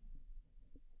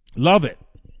love it.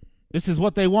 This is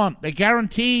what they want. They're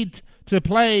guaranteed to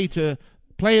play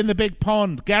in the big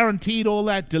pond, guaranteed all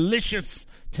that delicious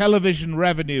television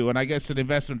revenue, and I guess an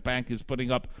investment bank is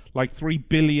putting up like 3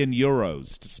 billion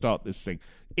euros to start this thing.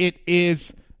 It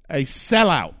is a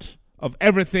sellout of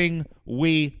everything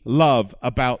we love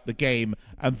about the game,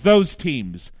 and those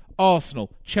teams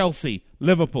Arsenal, Chelsea,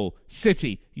 Liverpool,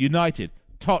 City, United,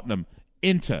 Tottenham,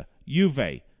 Inter,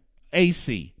 Juve,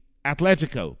 AC,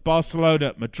 Atletico,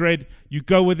 Barcelona, Madrid. You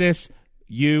go with this,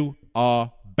 you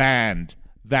are banned.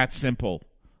 That simple.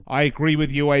 I agree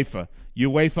with UEFA.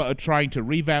 UEFA are trying to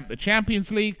revamp the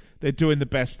Champions League. They're doing the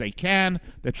best they can.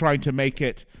 They're trying to make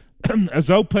it as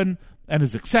open and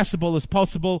as accessible as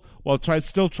possible while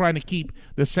still trying to keep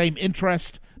the same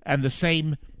interest and the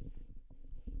same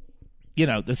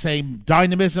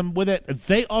dynamism with it.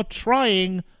 They are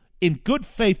trying in good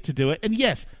faith to do it. And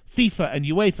yes, FIFA and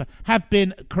UEFA have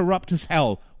been corrupt as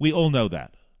hell. We all know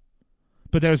that.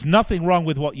 But there's nothing wrong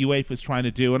with what UEFA is trying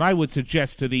to do, and I would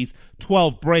suggest to these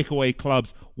 12 breakaway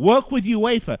clubs, work with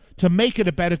UEFA to make it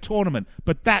a better tournament,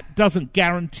 but that doesn't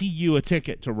guarantee you a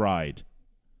ticket to ride.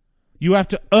 You have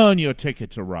to earn your ticket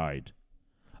to ride.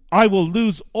 I will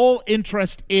lose all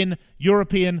interest in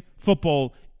European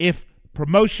football if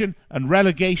promotion and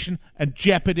relegation and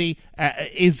jeopardy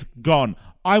is gone.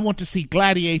 I want to see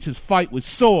gladiators fight with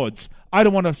swords. I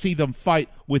don't want to see them fight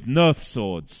with Nerf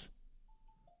swords.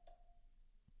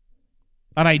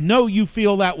 And I know you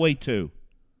feel that way too.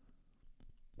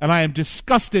 And I am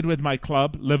disgusted with my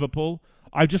club, Liverpool.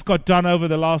 I just got done over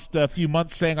the last few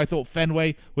months saying I thought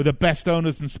Fenway were the best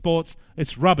owners in sports.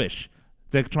 It's rubbish.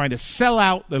 They're trying to sell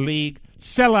out the league,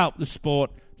 sell out the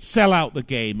sport, sell out the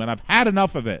game, and I've had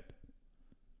enough of it.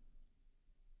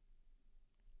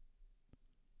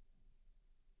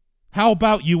 How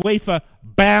about UEFA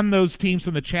ban those teams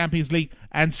from the Champions League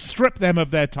and strip them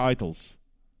of their titles?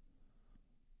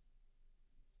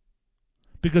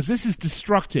 Because this is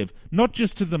destructive, not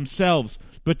just to themselves,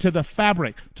 but to the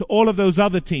fabric, to all of those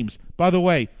other teams. By the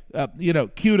way,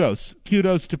 kudos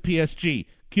to PSG,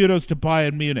 kudos to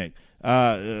Bayern Munich,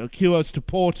 kudos to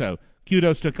Porto,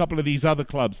 kudos to a couple of these other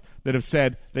clubs that have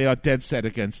said they are dead set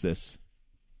against this.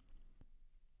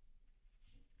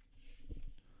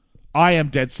 I am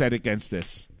dead set against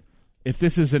this. If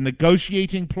this is a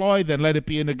negotiating ploy, then let it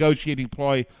be a negotiating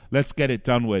ploy. Let's get it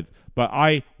done with. But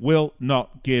I will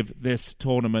not give this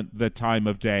tournament the time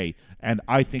of day. And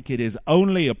I think it is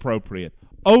only appropriate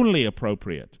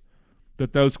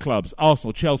that those clubs,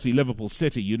 Arsenal, Chelsea, Liverpool,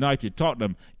 City, United,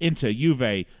 Tottenham, Inter,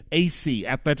 Juve, AC,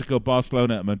 Atletico,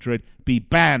 Barcelona, and Madrid, be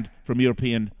banned from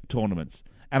European tournaments.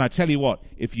 And I tell you what,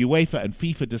 if UEFA and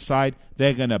FIFA decide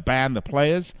they're going to ban the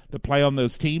players that play on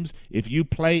those teams, if you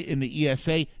play in the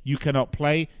ESA, you cannot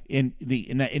play in the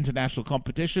international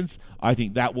competitions, I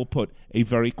think that will put a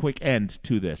very quick end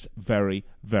to this very,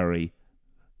 very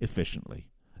efficiently.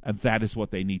 And that is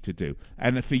what they need to do.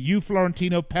 And for you,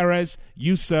 Florentino Perez,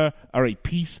 you, sir, are a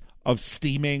piece of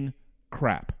steaming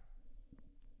crap.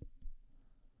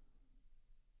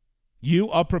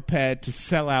 You are prepared to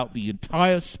sell out the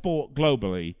entire sport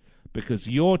globally because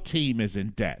your team is in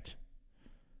debt.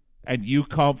 And you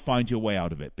can't find your way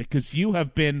out of it because you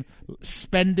have been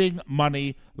spending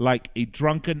money like a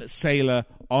drunken sailor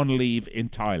on leave in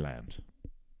Thailand.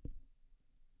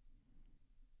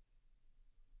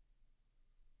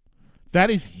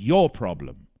 That is your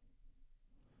problem.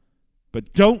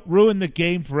 But don't ruin the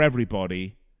game for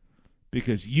everybody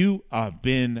because you have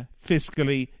been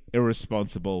fiscally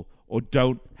irresponsible or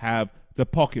don't have the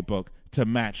pocketbook to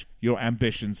match your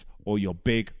ambitions or your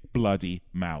big bloody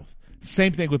mouth.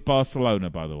 Same thing with Barcelona,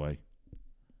 by the way.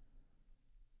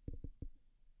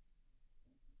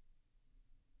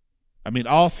 I mean,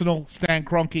 Arsenal, Stan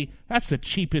Kroenke, that's the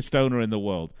cheapest owner in the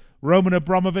world. Roman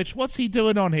Abramovich, what's he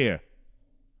doing on here?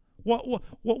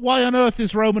 Why on earth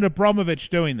is Roman Abramovich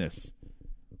doing this?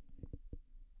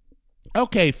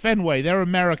 Okay, Fenway, they're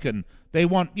American. They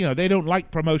want, they don't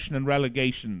like promotion and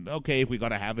relegation. Okay, if we got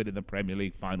to have it in the Premier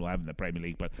League, fine, we'll have it in the Premier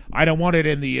League, but I don't want it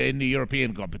in the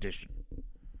European competition.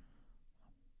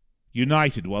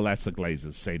 United, well, that's the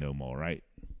Glazers. Say no more, right?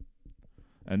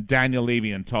 And Daniel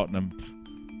Levy and Tottenham,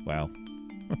 well,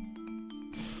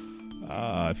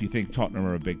 if you think Tottenham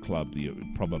are a big club, you're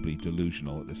probably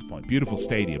delusional at this point. Beautiful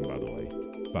stadium, by the way.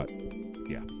 But,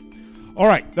 yeah. All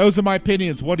right, those are my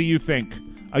opinions. What do you think?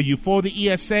 Are you for the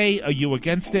ESA? Are you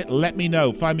against it? Let me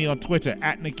know. Find me on Twitter,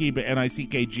 @NickGeber,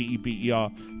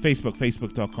 NickGeber, Facebook,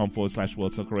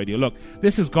 facebook.com/World Soccer Radio. Look,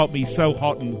 this has got me so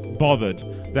hot and bothered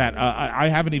that I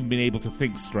haven't even been able to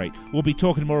think straight. We'll be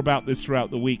talking more about this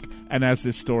throughout the week and as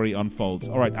this story unfolds.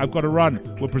 All right, I've got to run.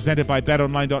 We're presented by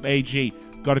BetOnline.ag.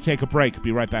 Got to take a break.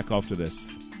 Be right back after this.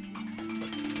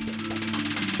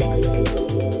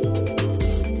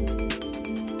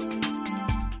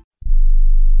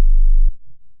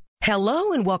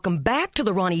 Hello and welcome back to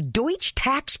the Ronnie Deutsch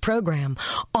Tax Program.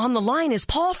 On the line is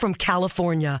Paul from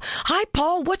California. Hi,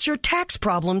 Paul. What's your tax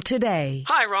problem today?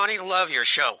 Hi, Ronnie. Love your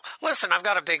show. Listen, I've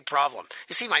got a big problem.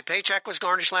 You see, my paycheck was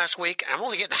garnished last week, and I'm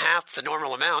only getting half the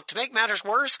normal amount. To make matters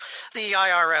worse, the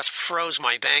IRS froze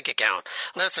my bank account.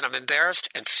 Listen, I'm embarrassed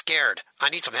and scared. I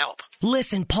need some help.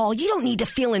 Listen, Paul, you don't need to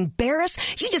feel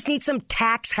embarrassed. You just need some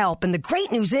tax help. And the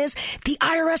great news is the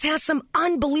IRS has some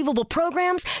unbelievable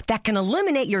programs that can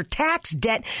eliminate your tax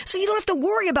debt so you don't have to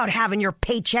worry about having your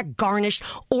paycheck garnished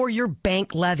or your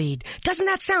bank levied. Doesn't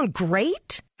that sound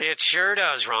great? It sure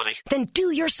does, Ronnie. Then do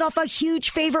yourself a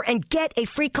huge favor and get a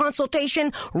free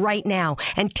consultation right now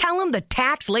and tell them the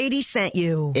tax lady sent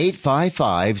you.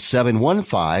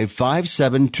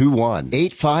 855-715-5721.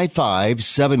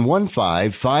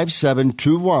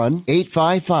 855-715-5721.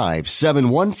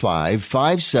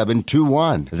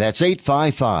 855-715-5721. That's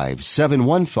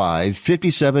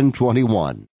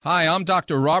 855-715-5721. Hi, I'm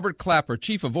Dr. Robert Clapper,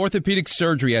 Chief of Orthopedic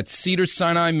Surgery at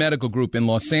Cedars-Sinai Medical Group in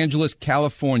Los Angeles,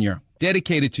 California.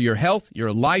 Dedicated to your health,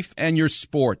 your life, and your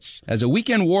sports. As a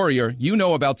weekend warrior, you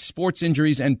know about sports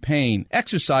injuries and pain.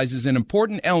 Exercise is an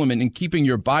important element in keeping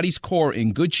your body's core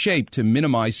in good shape to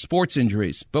minimize sports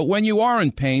injuries. But when you are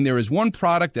in pain, there is one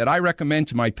product that I recommend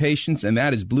to my patients, and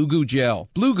that is Blue Goo Gel.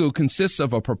 Blue Goo consists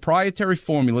of a proprietary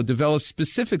formula developed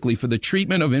specifically for the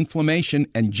treatment of inflammation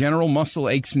and general muscle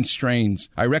aches and strains.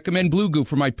 I recommend Blue Goo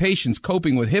for my patients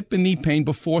coping with hip and knee pain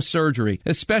before surgery,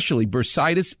 especially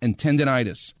bursitis and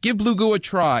tendinitis. Give Blue Goo a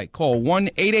try. Call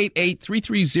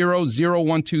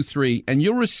 1-888-330-0123 and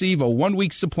you'll receive a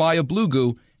 1-week supply of Blue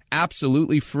Goo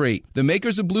absolutely free. The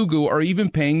makers of Blue Goo are even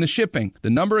paying the shipping. The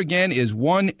number again is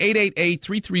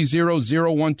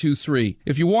 1-888-330-0123.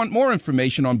 If you want more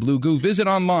information on Blue Goo, visit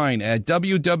online at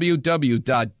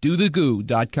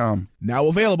www.dothegoo.com. Now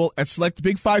available at select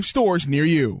Big 5 stores near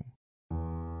you.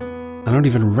 I don't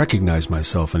even recognize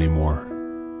myself anymore.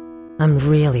 I'm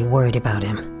really worried about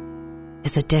him.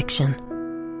 His addiction.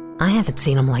 I haven't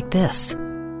seen him like this.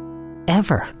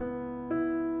 Ever.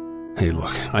 Hey,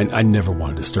 look, I never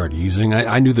wanted to start using.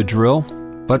 I knew the drill,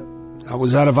 but I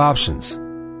was out of options.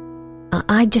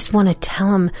 I just want to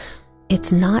tell him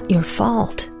it's not your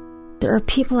fault. There are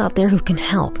people out there who can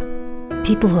help.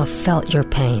 People who have felt your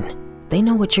pain. They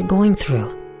know what you're going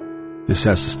through. This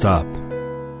has to stop.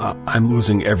 I'm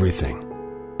losing everything.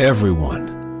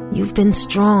 Everyone. You've been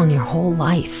strong your whole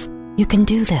life. You can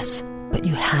do this. But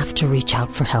you have to reach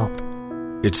out for help.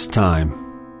 It's time.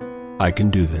 I can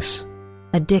do this.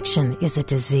 Addiction is a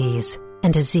disease,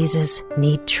 and diseases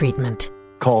need treatment.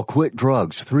 Call Quit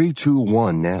Drugs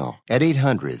 321 now at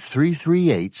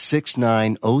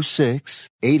 800-338-6906.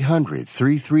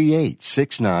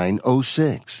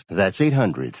 800-338-6906. That's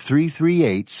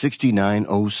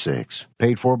 800-338-6906.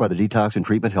 Paid for by the Detox and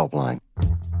Treatment Helpline.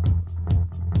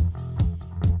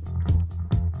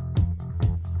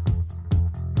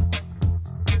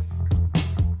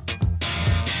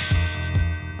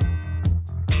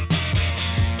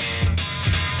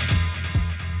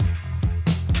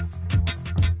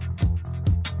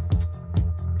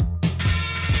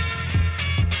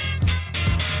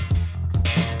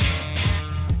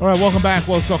 All right, welcome back.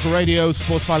 World Soccer Radio,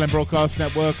 Sports Byline Broadcast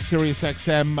Network, Sirius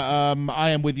XM.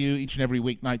 I am with you each and every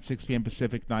weeknight, 6 p.m.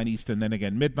 Pacific, 9 Eastern, then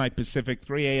again midnight Pacific,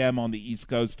 3 a.m. on the East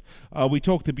Coast. We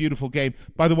talked the beautiful game.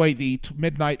 By the way, the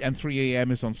midnight and 3 a.m.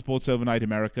 is on Sports Overnight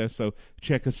America, so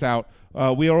check us out.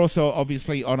 We are also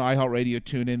obviously on iHeartRadio,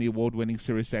 TuneIn, the award-winning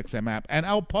Sirius XM app, and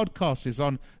our podcast is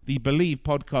on the Believe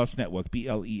Podcast Network,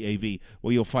 BLEAV,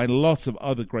 where you'll find lots of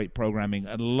other great programming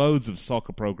and loads of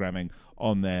soccer programming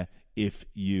on there, if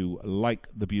you like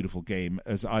the beautiful game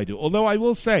as I do. Although I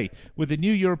will say, with the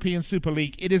new European Super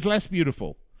League, it is less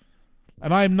beautiful.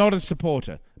 And I am not a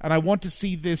supporter. And I want to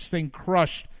see this thing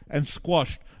crushed and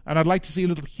squashed. And I'd like to see a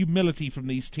little humility from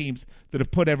these teams that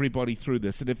have put everybody through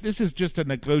this. And if this is just a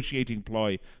negotiating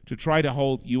ploy to try to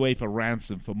hold UEFA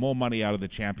ransom for more money out of the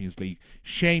Champions League,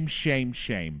 shame, shame,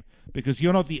 shame. Because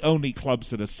you're not the only clubs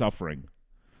that are suffering.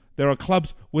 There are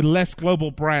clubs with less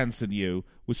global brands than you,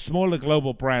 with smaller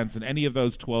global brands than any of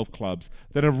those 12 clubs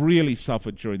that have really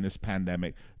suffered during this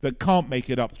pandemic, that can't make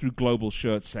it up through global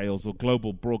shirt sales or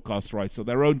global broadcast rights or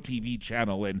their own TV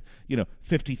channel in,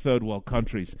 53rd world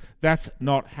countries. That's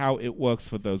not how it works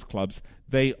for those clubs.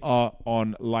 They are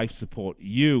on life support.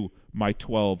 You, my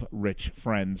 12 rich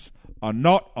friends, are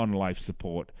not on life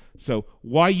support. So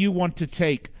why you want to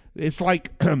take... It's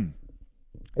like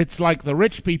it's like the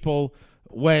rich people...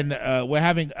 when we're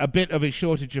having a bit of a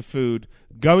shortage of food,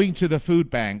 going to the food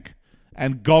bank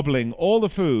and gobbling all the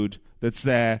food that's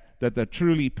there that the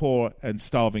truly poor and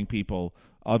starving people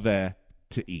are there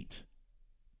to eat.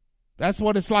 That's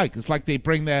what it's like. It's like they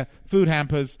bring their food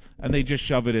hampers and they just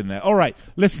shove it in there. All right,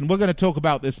 listen, we're going to talk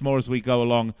about this more as we go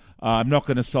along. I'm not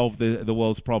going to solve the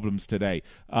world's problems today,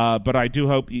 but I do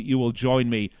hope you will join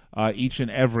me each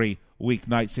and every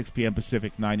weeknight, 6 p.m.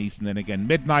 Pacific, 9 Eastern, then again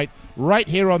midnight, right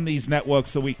here on these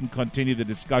networks so we can continue the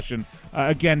discussion.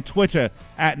 Again, Twitter,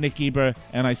 at Nick Geber,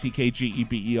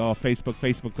 NickGeber, Facebook,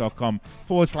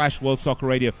 Facebook.com/World Soccer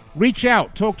Radio. Reach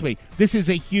out, talk to me. This is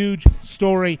a huge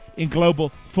story in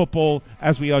global football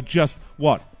as we are just,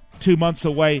 2 months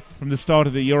away from the start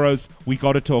of the Euros. We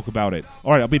got to talk about it.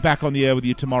 All right, I'll be back on the air with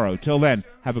you tomorrow. Till then,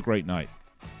 have a great night.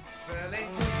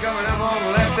 Coming up on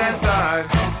the left-hand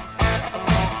side.